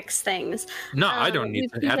try to fix things. No, I don't need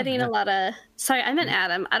We've been getting a lot of... Sorry, I meant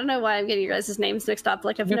Adam. I don't know why I'm getting your guys' names mixed up.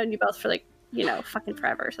 Like, I've known you both for like, fucking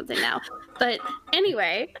forever or something now. But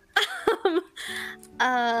anyway,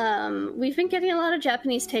 we've been getting a lot of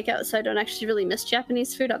Japanese takeout, so I don't actually really miss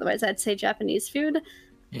Japanese food. Otherwise, I'd say Japanese food.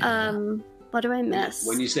 Yeah. What do I miss?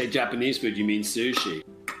 When you say Japanese food, you mean sushi?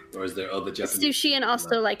 Or is there other Japanese sushi and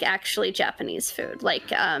also like actually Japanese food,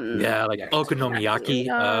 like like okonomiyaki.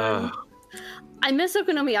 I miss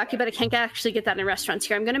okonomiyaki, but I can't actually get that in restaurants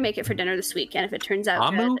here. I'm gonna make it for dinner this week, and if it turns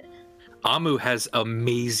out good, Amu has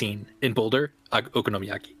amazing in Boulder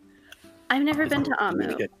okonomiyaki. I've never been to Amu.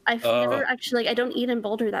 Really I've never actually I don't eat in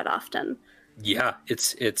Boulder that often. Yeah,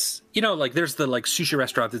 it's like there's the like sushi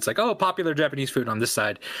restaurant that's like, oh, popular Japanese food on this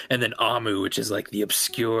side, and then Amu, which is like the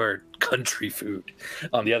obscure country food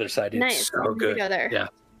on the other side. It's nice. So good. Go there. Yeah.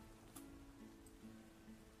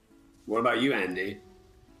 What about you, Andy?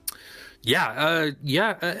 Yeah,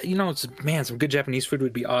 some good Japanese food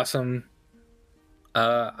would be awesome.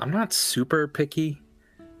 I'm not super picky.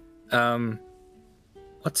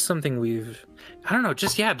 What's something I don't know,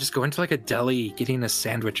 just go into like a deli, getting a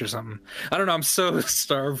sandwich or something. I don't know, I'm so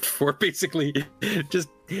starved for basically just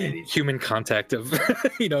human contact of,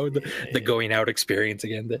 the going out experience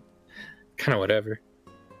again, that kind of whatever.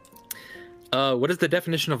 What is the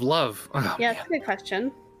definition of love? Oh, Yeah, that's a good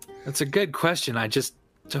question. That's a good question. I just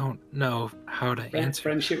don't know how to answer.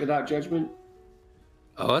 Friendship without judgment.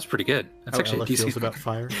 Oh, that's pretty good. That's How actually Ella a decent. feels about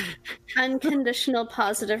fire. Unconditional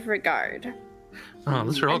positive regard. Oh,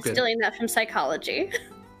 those are all I'm good. stealing that from psychology.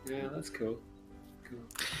 Yeah, that's cool.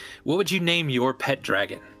 What would you name your pet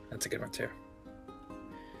dragon? That's a good one too.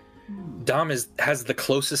 Dom has the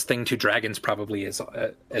closest thing to dragons probably as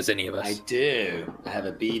any of us. I do. I have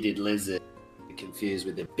a beaded lizard. You're confused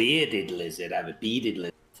with a bearded lizard. I have a beaded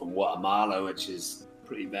lizard from Guatemala, which is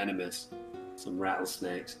pretty venomous. Some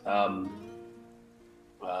rattlesnakes. I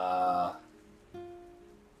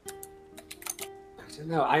don't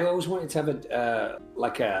know. I always wanted to have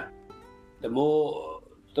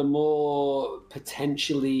the more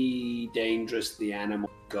potentially dangerous the animal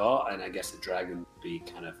got, and I guess the dragon would be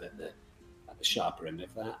kind of at the sharper end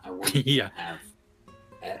of that. I wanted Yeah. to have.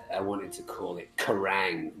 I wanted to call it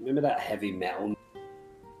Kerrang. Remember that heavy metal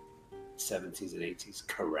 70s and 80s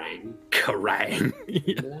Kerrang? Kerrang!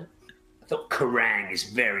 Remember that? I thought Kerrang is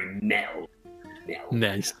very metal.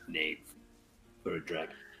 Nice. Name for a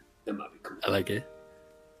dragon. That might be cool. I like it.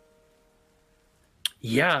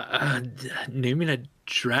 Yeah, naming a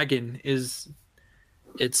dragon it's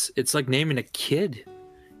like naming a kid.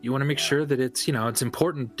 You want to make sure that it's it's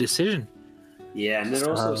important decision. Yeah, and they're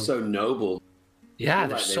also so noble. Yeah, I feel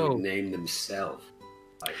they're like they so. would name themselves.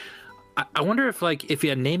 Like, I wonder if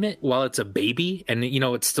you name it while it's a baby and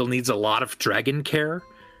it still needs a lot of dragon care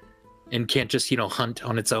and can't just hunt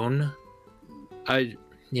on its own. I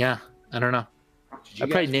don't know. I'd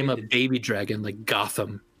probably name a baby dragon like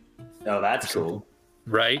Gotham. Oh, that's cool.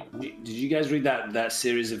 Right? Did you guys read that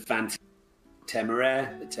series of fantasy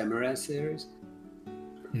Temeraire, the Temeraire series?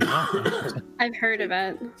 No. I've heard of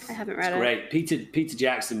it. I haven't read it. Great. Peter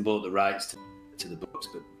Jackson bought the rights to the books,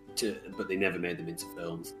 but they never made them into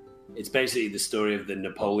films. It's basically the story of the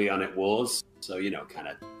Napoleonic Wars. So kind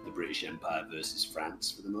of the British Empire versus France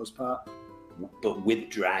for the most part, but with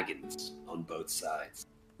dragons on both sides.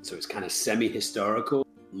 So it's kind of semi-historical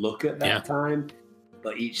look at that time,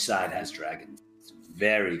 but each side has dragons. It's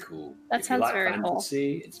very cool. That sounds very cool.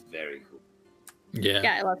 fantasy, it's very cool. Yeah.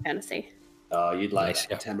 Yeah, I love fantasy. Oh, you'd like Nice,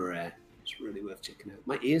 yeah. Temeraire. It's really worth checking out.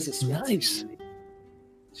 My ears are sweating. Nice.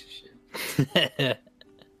 Shit.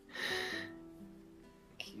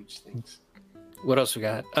 Huge things. What else we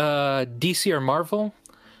got? DC or Marvel?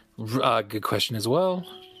 Good question as well.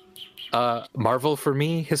 Marvel for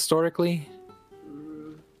me historically.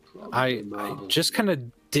 I Marvel. just kind of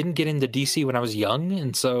didn't get into DC when I was young,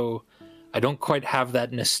 and so I don't quite have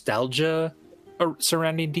that nostalgia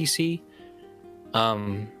surrounding DC.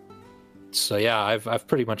 So yeah, I've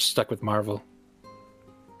pretty much stuck with Marvel.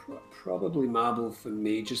 Probably Marvel for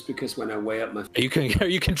me, just because when I weigh up my Are you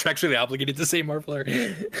contractually obligated to say Marvel? Or...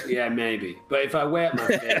 yeah, maybe. But if I weigh up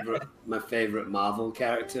my favorite Marvel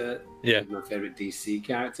character, my favorite DC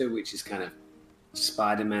character, which is kind of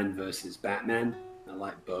Spider-Man versus Batman. I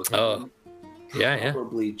like both of them. Yeah.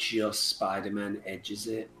 Probably just Spider-Man edges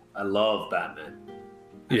it. I love Batman.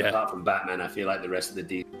 And Yeah. apart from Batman, I feel like the rest of the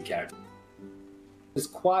DC characters. There's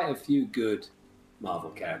quite a few good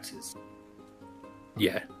Marvel characters.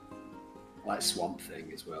 Yeah. Like Swamp Thing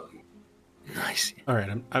as well. Nice. All right,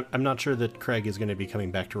 I'm not sure that Craig is going to be coming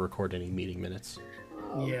back to record any meeting minutes.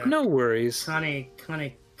 Yeah. No worries. Connie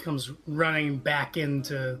comes running back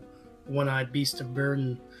into One-Eyed Beast of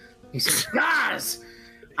Burden. He says, guys,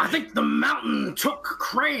 I think the mountain took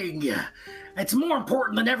Craig. It's more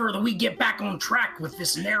important than ever that we get back on track with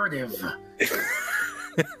this narrative.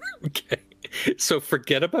 Okay. So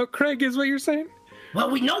forget about Craig is what you're saying? Well,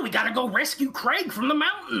 we know we gotta go rescue Craig from the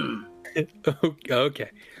mountain. Okay.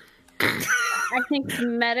 I think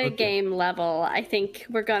meta game level, I think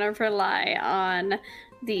we're gonna rely on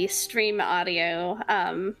the stream audio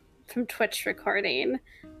from Twitch recording,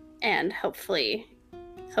 and hopefully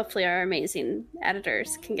our amazing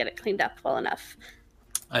editors can get it cleaned up well enough.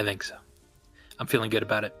 I think so. I'm feeling good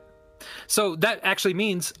about it. So that actually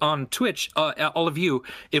means on Twitch, all of you,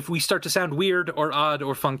 if we start to sound weird or odd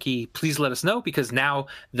or funky, please let us know, because now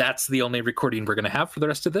that's the only recording we're going to have for the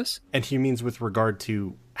rest of this. And he means with regard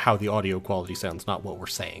to how the audio quality sounds, not what we're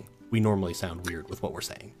saying. We normally sound weird with what we're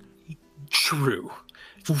saying. True.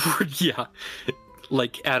 Yeah.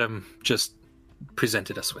 Like Adam just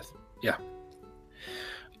presented us with. Yeah.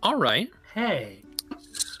 All right. Hey.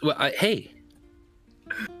 Well, hey.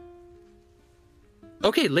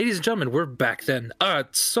 Okay, ladies and gentlemen, we're back then.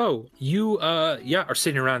 So you, are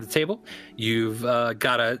sitting around the table. You've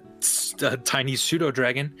got a tiny pseudo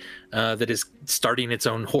dragon that is starting its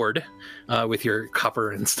own horde with your copper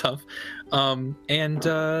and stuff. And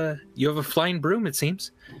you have a flying broom, it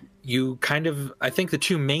seems. You I think the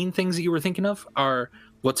two main things that you were thinking of are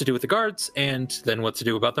what to do with the guards and then what to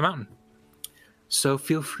do about the mountain. So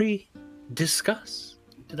feel free, discuss.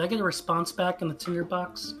 Did I get a response back in the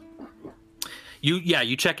tinderbox?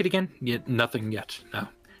 You check it again. Nothing yet. No,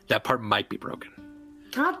 that part might be broken.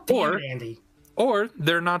 God damn it, Andy. Or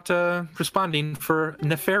they're not responding for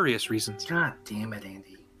nefarious reasons. God damn it,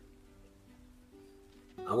 Andy.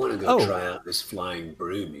 I want to go try out this flying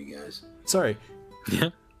broom, you guys. Sorry. Yeah.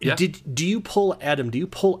 Do you pull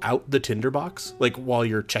out the tinderbox like while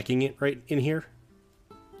you're checking it right in here?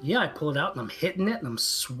 Yeah, I pull it out and I'm hitting it and I'm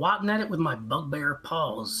swatting at it with my bugbear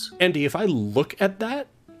paws. Andy, if I look at that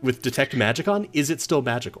with detect magic on, is it still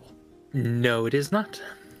magical? No, it is not.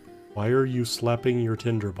 Why are you slapping your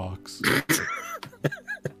tinderbox?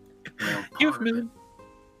 Well,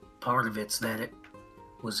 part of it's that it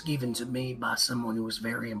was given to me by someone who was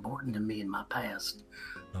very important to me in my past.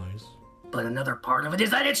 Nice. But another part of it is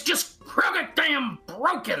that it's just crooked damn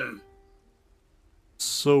broken.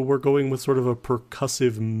 So we're going with sort of a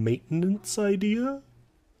percussive maintenance idea?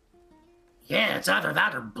 Yeah, it's either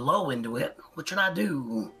that or blow into it. What should I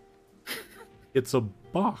do? It's a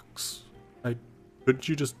box. Couldn't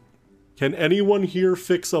you just... Can anyone here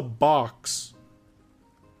fix a box?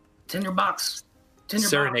 Tinderbox.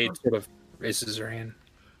 Serenade sort of raises her hand.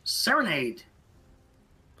 Serenade.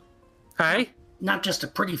 Hi. Not just a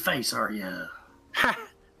pretty face, are you? Ha!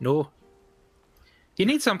 No. You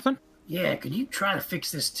need something? Yeah, could you try to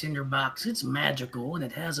fix this tinderbox? It's magical and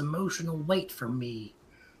it has emotional weight for me.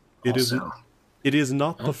 It is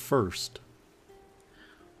not the first.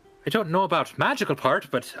 I don't know about magical part,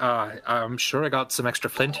 but I'm sure I got some extra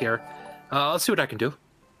flint here. I'll see what I can do.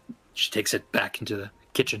 She takes it back into the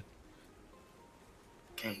kitchen.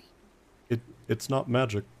 Okay. It's not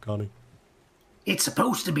magic, Connie. It's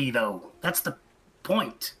supposed to be, though. That's the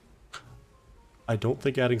point. I don't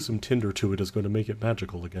think adding some tinder to it is going to make it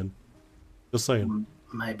magical again. Just saying.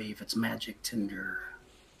 Maybe if it's magic tinder.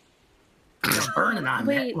 The burn and I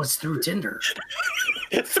met was through Tinder.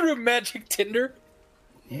 Through magic Tinder?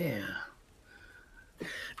 Yeah.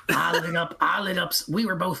 I lit up. We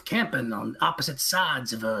were both camping on opposite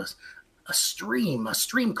sides of a stream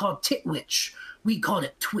called Titwitch. We called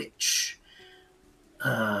it Twitch.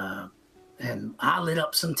 And I lit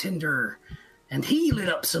up some tinder, and he lit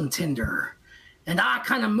up some tinder, and I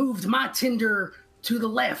kind of moved my tinder to the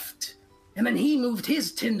left, and then he moved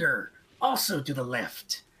his tinder also to the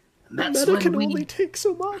left. And that's Meta can only take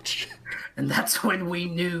so much. And that's when we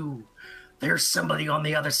knew there's somebody on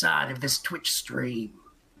the other side of this Twitch stream.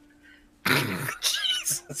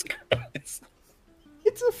 Jesus Christ.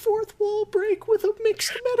 It's a fourth wall break with a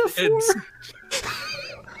mixed metaphor.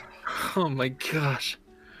 Oh my gosh.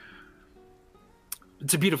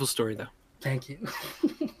 It's a beautiful story, though. Thank you.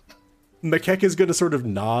 Makek is going to sort of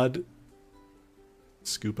nod,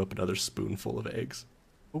 scoop up another spoonful of eggs.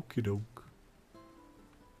 Okie doke.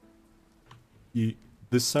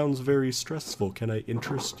 This sounds very stressful. Can I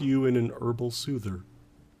interest you in an herbal soother?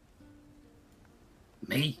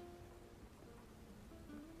 Me?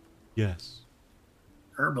 Yes.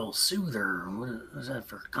 Herbal soother. What is that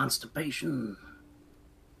for? Constipation?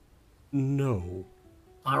 No.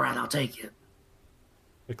 All right, I'll take it.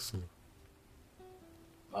 Excellent.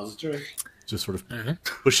 Positive. Just sort of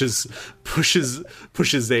pushes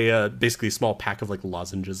a basically a small pack of like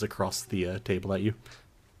lozenges across the table at you.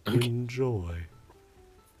 Okay. Enjoy.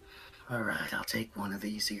 All right, I'll take one of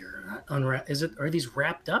these here. Are these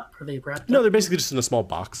wrapped up? Are they wrapped up? No, they're basically just in a small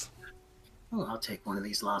box. Well, I'll take one of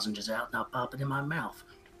these lozenges out and I'll pop it in my mouth.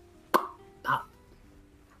 Pop.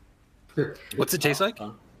 What's it taste like?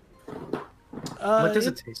 What does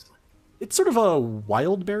it taste like? It's sort of a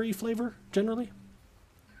wild berry flavor, generally.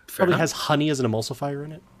 Probably has honey as an emulsifier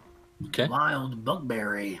in it. Okay. Wild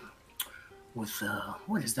bugberry with,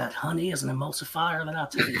 what is that, honey as an emulsifier that I'll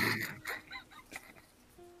take?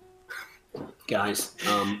 Guys,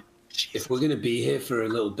 if we're going to be here for a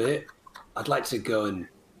little bit, I'd like to go and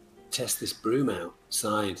test this broom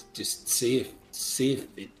outside, just see if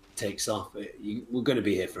it takes off. We're going to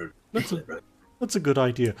be here for a bit, right? That's a good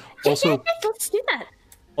idea. Also, let's do that.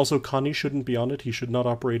 Also, Connie shouldn't be on it. He should not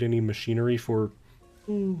operate any machinery for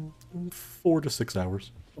 4 to 6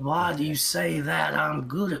 hours. Why do you say that? I'm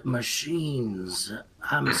good at machines.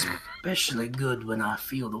 I'm especially good when I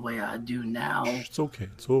feel the way I do now. It's okay.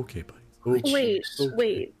 It's okay, buddy. Wait.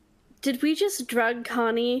 Did we just drug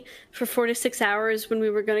Connie for 4 to 6 hours when we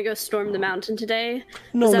were going to go storm the mountain today?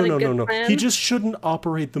 No. Plan? He just shouldn't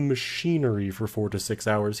operate the machinery for 4 to 6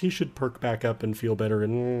 hours. He should perk back up and feel better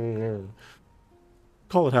and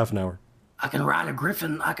call it half an hour. I can ride a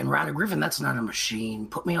griffin. That's not a machine.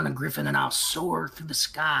 Put me on a griffin and I'll soar through the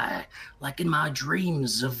sky like in my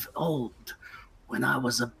dreams of old when I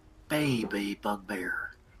was a baby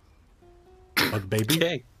bugbear. Bug baby?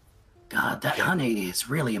 Okay. God, that honey is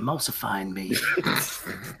really emulsifying me.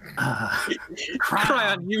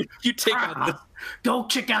 Cryon, you take on the Go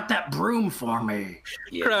check out that broom for me.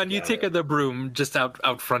 Cryon, you take on the broom just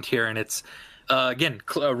out front here, and it's again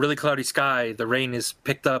a really cloudy sky. The rain is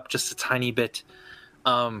picked up just a tiny bit,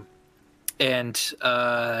 yeah.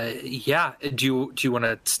 Do you want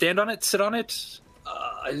to stand on it, sit on it?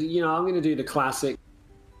 I'm going to do the classic.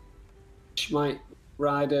 She might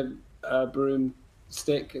ride a broom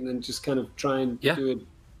stick and then just kind of try and do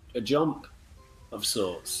a jump of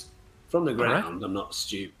sorts from the ground. Right. I'm not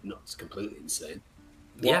stupid, not completely insane.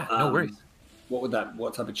 No worries. What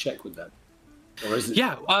type of check would that? Or is it?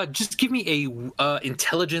 Yeah, just give me a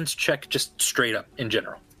intelligence check, just straight up in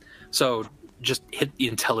general. So just hit the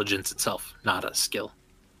intelligence itself, not a skill.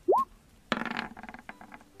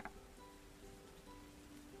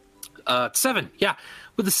 7, yeah.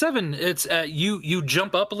 With the 7, it's you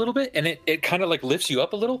jump up a little bit, and it kind of like lifts you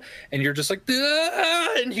up a little, and you're just like,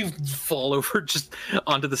 and you fall over just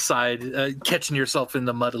onto the side, catching yourself in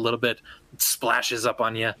the mud a little bit. It splashes up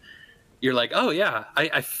on you. You're like, oh yeah,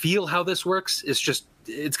 I feel how this works.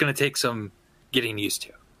 It's going to take some getting used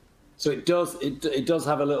to. So it does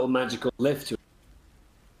have a little magical lift to it.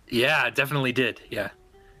 Yeah, it definitely did. Yeah.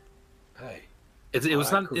 Hey.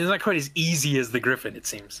 It's not quite as easy as the griffin, it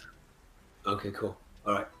seems. Okay, cool.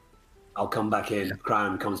 All right, I'll come back in.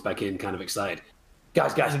 Cryon comes back in, kind of excited.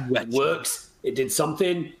 Guys, it works. It did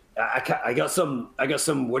something. I got some.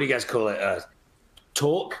 What do you guys call it?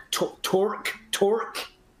 Torque.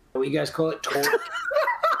 What do you guys call it? Torque.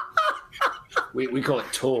 we call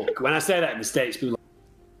it torque. When I say that in the States, people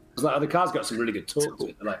are like, "Oh, the car's got some really good torque to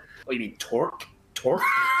it." They're like, "Oh, you mean torque? Torque?"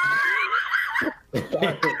 So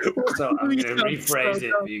I'm going to rephrase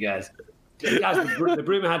it for you guys. Guys, the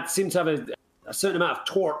broom seemed to have a certain amount of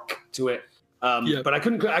torque to it, but I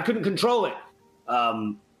couldn't control it.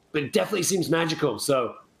 But it definitely seems magical.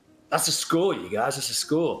 So that's a score, you guys. That's a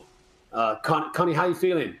score. Connie, how you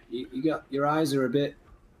feeling? You got your eyes are a bit.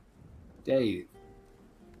 Dave.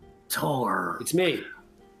 Tor. It's me.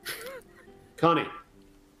 Connie.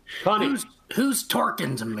 Who's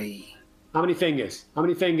torquing to me? How many fingers?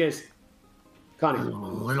 Connie.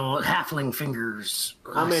 Little halfling fingers.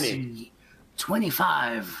 How many?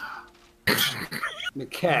 25.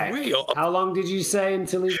 McKeck, how long did you say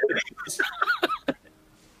until he...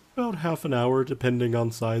 About half an hour, depending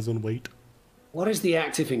on size and weight. What is the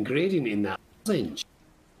active ingredient in that lozenge?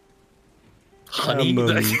 Honey.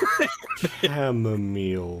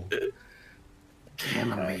 Chamomile.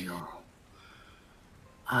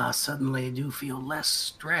 I suddenly do feel less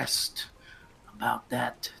stressed about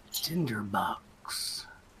that tinderbox.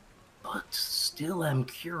 But still am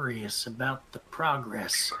curious about the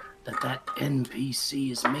progress that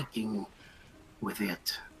NPC is making with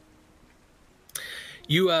it.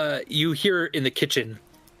 You hear in the kitchen,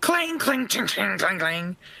 clang, clang, clang, clang, clang,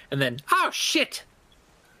 clang, and then, oh, shit!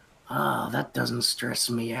 That doesn't stress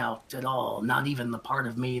me out at all. Not even the part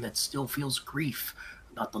of me that still feels grief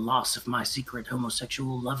about the loss of my secret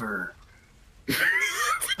homosexual lover.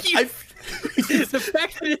 The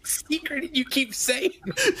fact that it's secret and you keep saying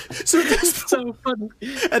so it's so funny.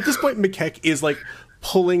 At this point, McKeck is like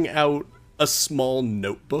pulling out a small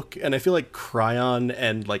notebook, and I feel like Cryon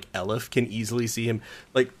and like Elif can easily see him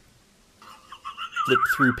like flip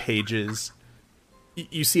through pages.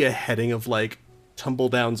 You see a heading of like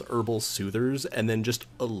Tumbledown's herbal soothers, and then just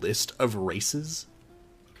a list of races.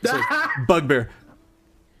 So, Bugbear.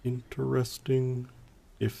 Interesting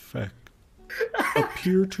effect.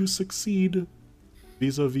 Appear to succeed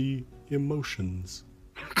vis-a-vis emotions.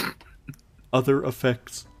 Other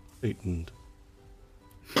effects heightened.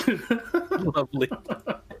 Lovely.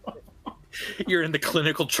 You're in the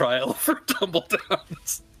clinical trial for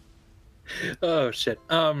Tumbledowns. Oh shit.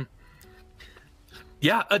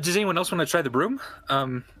 Yeah. Does anyone else want to try the broom?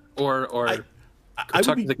 Or I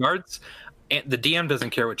talk to the guards? And the DM doesn't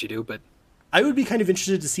care what you do, but I would be kind of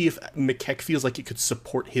interested to see if McKeck feels like it could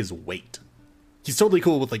support his weight. He's totally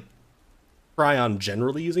cool with like Cryon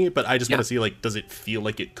generally using it, but I just want to see like, does it feel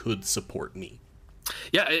like it could support me?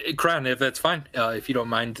 Yeah, Cryon, if that's fine, if you don't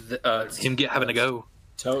mind him having a go.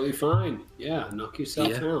 Totally fine. Yeah, knock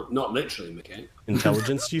yourself out. Not literally, McKay.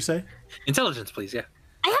 Intelligence, do you say? Intelligence, please. Yeah.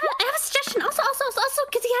 I have a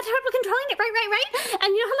had trouble controlling it, right.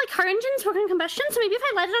 And you know how like car engines work on combustion, so maybe if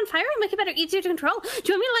I light it on fire, it'll make it better, easier to control. Do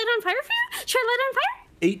you want me to light it on fire for you? Should I light it on fire?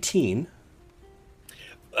 18.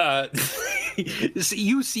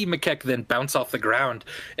 You see McKeck then bounce off the ground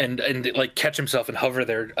and like catch himself and hover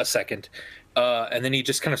there a second, and then he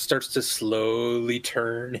just kind of starts to slowly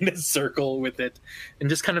turn in a circle with it and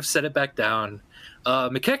just kind of set it back down.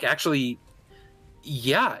 McKeck actually,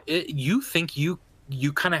 you think you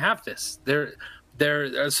kind of have this. There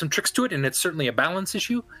are some tricks to it, and it's certainly a balance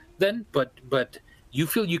issue then, but you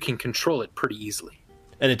feel you can control it pretty easily.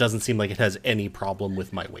 And it doesn't seem like it has any problem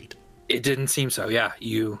with my weight. It didn't seem so. Yeah,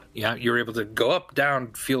 you were able to go up,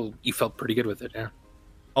 down. You felt pretty good with it. Yeah.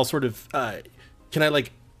 I'll sort of. Can I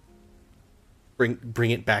like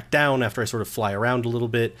bring it back down after I sort of fly around a little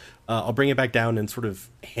bit? I'll bring it back down and sort of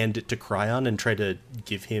hand it to Cryon and try to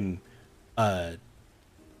give him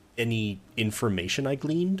any information I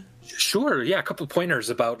gleaned. Sure. Yeah, a couple of pointers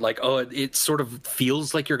about like, it sort of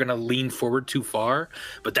feels like you're going to lean forward too far,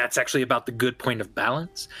 but that's actually about the good point of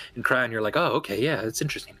balance. In Cryon, you're like, oh, okay, yeah, it's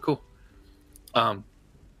interesting, cool.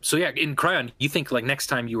 So yeah, in Cryon, you think like next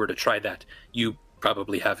time you were to try that, you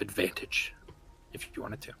probably have advantage if you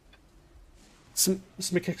wanted to. Some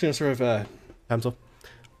McKeck sort of hands up.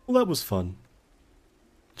 Well, that was fun.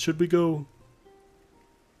 Should we go?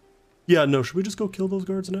 Yeah, no. Should we just go kill those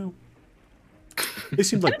guards now? They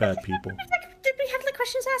seem like bad people. Did we have like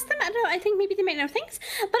questions to ask them? I don't know. I think maybe they might know things.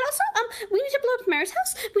 But also, we need to blow up the mayor's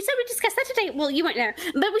house. We said we'd discuss that today. Well, you weren't there,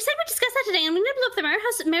 but we said we'd discuss that today, and we need to blow up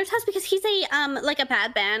the mayor's house because he's a like a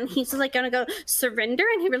bad man. He's like gonna go surrender,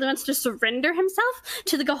 and he really wants to surrender himself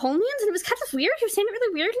to the Goholians, and it was kind of weird. He was saying it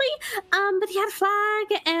really weirdly. But he had a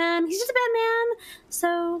flag, and he's just a bad man.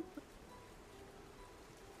 So.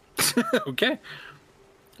 Okay.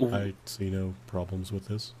 I see no problems with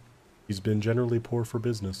this. He's been generally poor for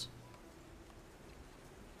business.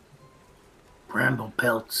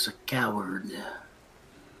 Bramblepelt's a coward.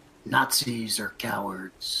 Nazis are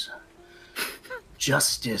cowards.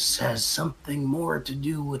 Justice has something more to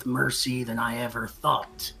do with mercy than I ever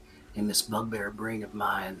thought in this bugbear brain of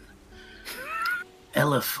mine.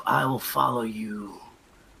 Elif, I will follow you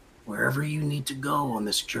wherever you need to go on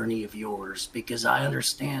this journey of yours, because I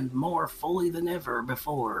understand more fully than ever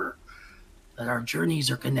before that our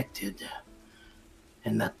journeys are connected,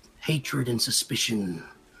 and that hatred and suspicion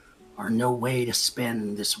are no way to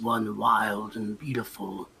spend this one wild and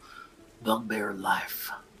beautiful bugbear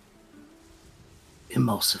life.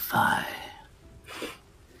 Emulsify.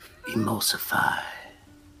 Emulsify.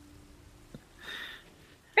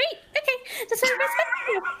 Great. Okay. That's what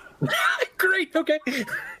we're Great. Okay.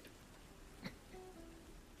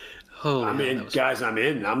 Oh, I'm in, guys. I'm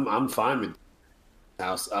in. I'm fine with the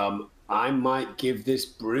house. I might give this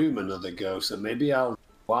broom another go. So maybe I'll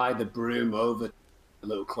fly the broom over a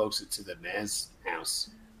little closer to the mayor's house.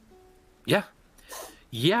 Yeah.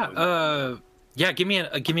 Yeah. Give me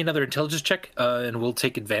another intelligence check, and we'll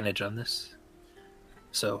take advantage on this.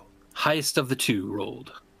 So, highest of the two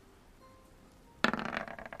rolled.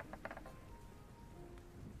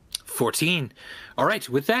 14. All right.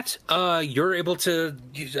 With that, you're able to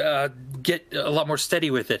get a lot more steady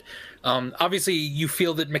with it. Obviously, you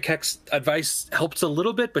feel that McKeck's advice helped a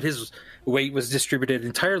little bit, but his weight was distributed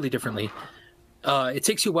entirely differently. It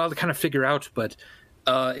takes you a while to kind of figure out, but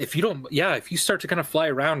if you start to kind of fly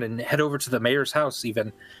around and head over to the mayor's house,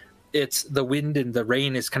 even, it's the wind and the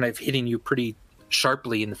rain is kind of hitting you pretty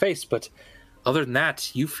sharply in the face. But other than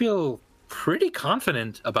that, you feel pretty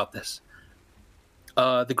confident about this.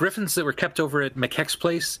 The griffins that were kept over at McKeck's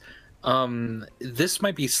place, this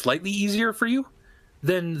might be slightly easier for you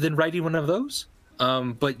than riding one of those.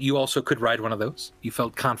 But you also could ride one of those. You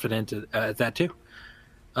felt confident at that too.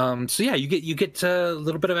 So yeah, you get a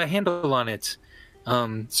little bit of a handle on it.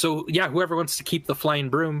 So yeah, whoever wants to keep the flying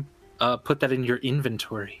broom, put that in your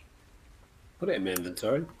inventory. Put it in my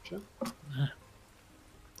inventory. Sure.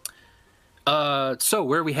 So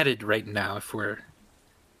where are we headed right now?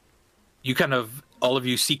 All of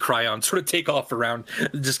you see Cryon sort of take off around,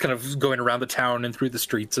 just kind of going around the town and through the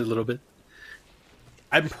streets a little bit.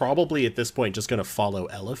 I'm probably at this point just going to follow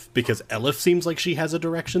Elif, because Elif seems like she has a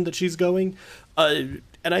direction that she's going. And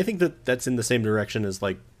I think that's in the same direction as,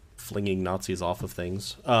 like, flinging Nazis off of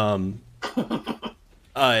things. And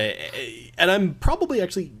I'm probably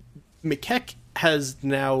actually... McKeck has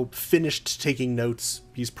now finished taking notes,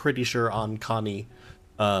 he's pretty sure, on Connie,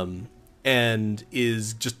 and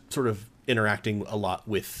is just sort of interacting a lot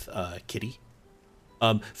with Kitty.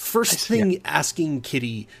 First thing, asking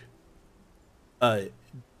Kitty... do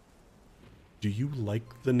you like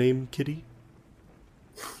the name Kitty?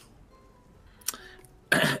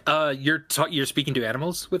 You're speaking to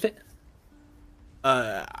animals with it?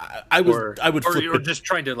 I would flip or just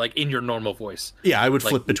trying to, like, in your normal voice. Yeah, I would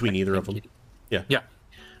like, flip between either of them. Yeah. Yeah.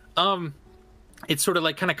 It's sort of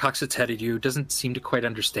like kind of cocks its head at you, doesn't seem to quite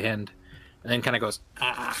understand, and then kind of goes,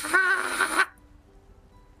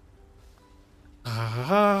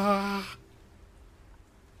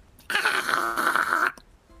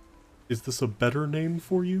 Is this a better name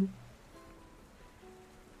for you?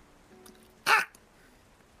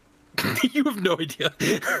 You have no idea.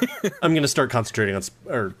 I'm going to start concentrating on,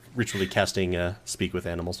 or ritually casting Speak with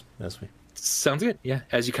Animals as we... Sounds good. Yeah,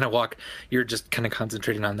 as you kind of walk, you're just kind of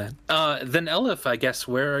concentrating on that. Then Elif, I guess,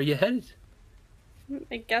 where are you headed?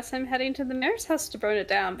 I guess I'm heading to the mayor's house to burn it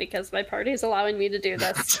down because my party is allowing me to do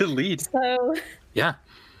this. To lead. So... Yeah.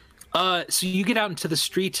 So you get out into the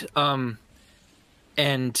street, and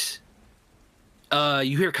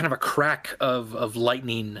you hear kind of a crack of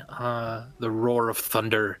lightning, the roar of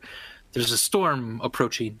thunder. There's a storm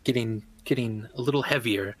approaching, getting a little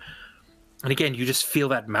heavier. And again, you just feel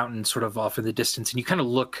that mountain sort of off in the distance, and you kind of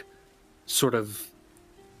look sort of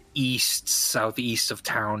southeast of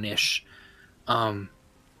town-ish. And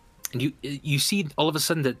you see all of a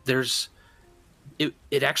sudden that there's...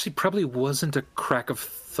 It actually probably wasn't a crack of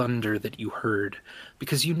thunder that you heard,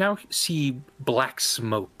 because you now see black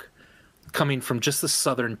smoke coming from just the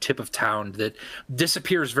southern tip of town that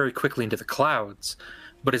disappears very quickly into the clouds,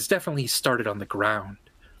 but it's definitely started on the ground.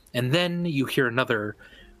 And then you hear another...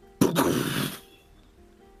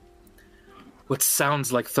 what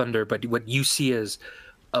sounds like thunder, but what you see is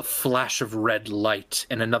a flash of red light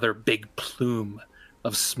and another big plume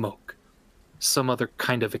of smoke. Some other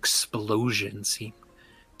kind of explosion seemed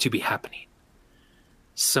to be happening.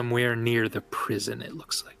 Somewhere near the prison, it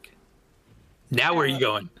looks like. Now where are you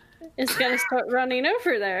going? It's gonna start running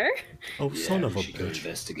over there. Oh, Yeah, son of a we should go bitch.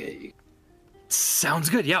 investigate. Sounds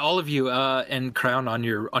good. Yeah, all of you and Crown on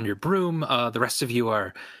your broom. The rest of you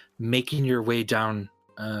are making your way down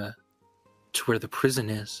to where the prison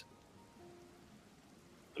is.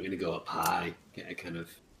 I'm gonna go up high, get a kind of...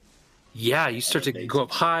 Yeah, you start to go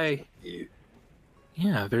up high. view.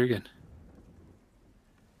 Yeah, very good.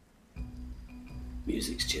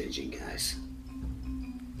 Music's changing, guys.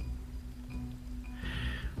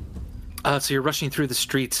 So you're rushing through the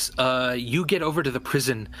streets. You get over to the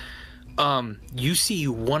prison. You see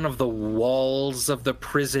one of the walls of the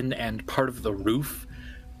prison and part of the roof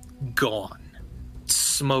gone.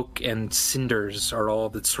 Smoke and cinders are all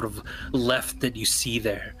that's sort of left that you see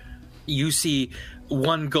there. You see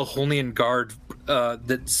one Goholian guard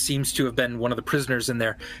that seems to have been one of the prisoners in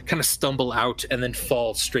there kind of stumble out and then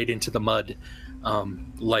fall straight into the mud,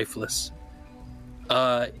 lifeless.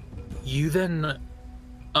 You then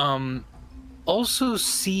also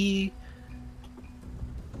see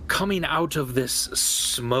coming out of this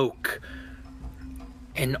smoke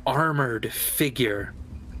an armored figure,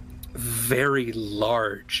 very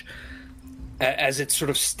large, as it sort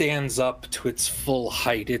of stands up to its full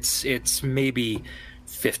height. It's maybe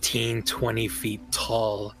 15, 20 feet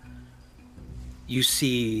tall. You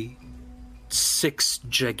see 6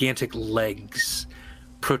 gigantic legs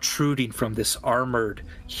protruding from this armored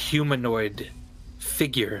humanoid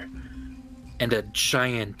figure, and a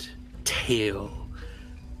giant tail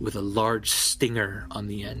with a large stinger on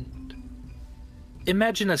the end.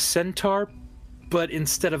 Imagine a centaur, but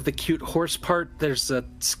instead of the cute horse part, there's a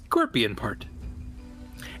scorpion part.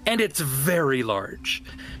 And it's very large,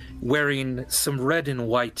 wearing some red and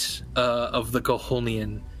white of the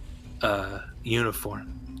Goholian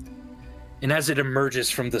uniform. And as it emerges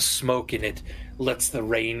from the smoke and it lets the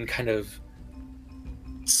rain kind of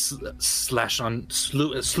slush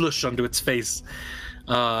onto its face,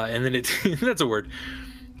 and then it that's a word.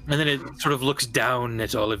 And then it sort of looks down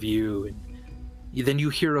at all of you, and then you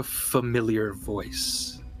hear a familiar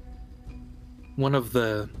voice. One of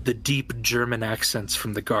the deep German accents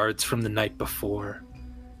from the guards from the night before.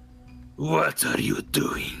 What are you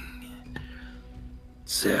doing?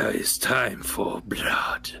 There is time for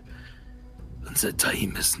blood, and the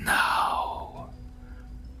time is now.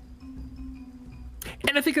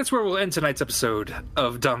 And I think that's where we'll end tonight's episode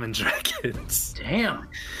of Dumb and Dragons. Damn.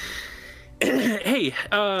 Hey,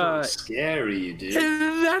 Scary, you dude.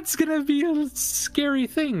 that's gonna be a scary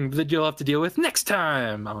thing that you'll have to deal with next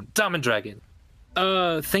time on Dumb and Dragon.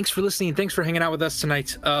 Thanks for listening. Thanks for hanging out with us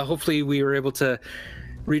tonight. Hopefully we were able to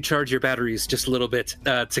recharge your batteries just a little bit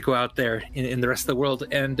to go out there in the rest of the world.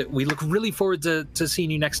 And we look really forward to seeing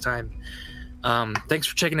you next time. Thanks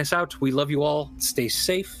for checking us out. We love you all. Stay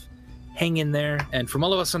safe. Hang in there. And from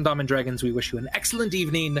all of us on Dumb and Dragons, we wish you an excellent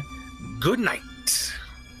evening. Good night.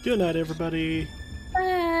 Good night, everybody.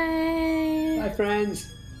 Bye. Bye,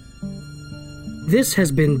 friends. This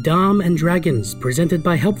has been Dom and Dragons, presented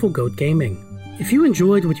by Helpful Goat Gaming. If you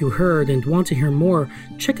enjoyed what you heard and want to hear more,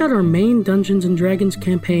 check out our main Dungeons & Dragons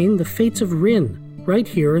campaign, The Fates of Rin, right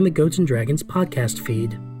here in the Goats & Dragons podcast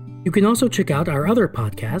feed. You can also check out our other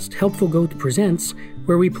podcast, Helpful Goat Presents,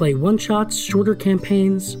 where we play one-shots, shorter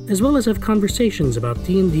campaigns, as well as have conversations about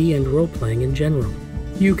D&D and role-playing in general.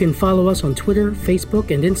 You can follow us on Twitter,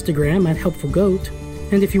 Facebook, and Instagram at Helpful Goat.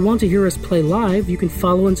 And if you want to hear us play live, you can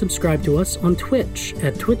follow and subscribe to us on Twitch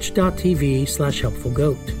at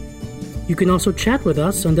twitch.tv/helpfulgoat. You can also chat with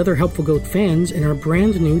us and other Helpful Goat fans in our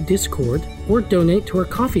brand new Discord, or donate to our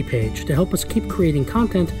Ko-fi page to help us keep creating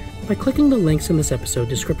content by clicking the links in this episode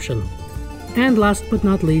description. And last but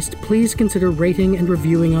not least, please consider rating and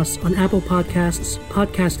reviewing us on Apple Podcasts,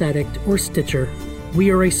 Podcast Addict, or Stitcher.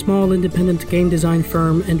 We are a small independent game design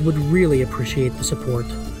firm and would really appreciate the support.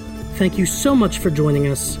 Thank you so much for joining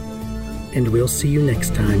us, and we'll see you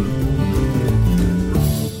next time.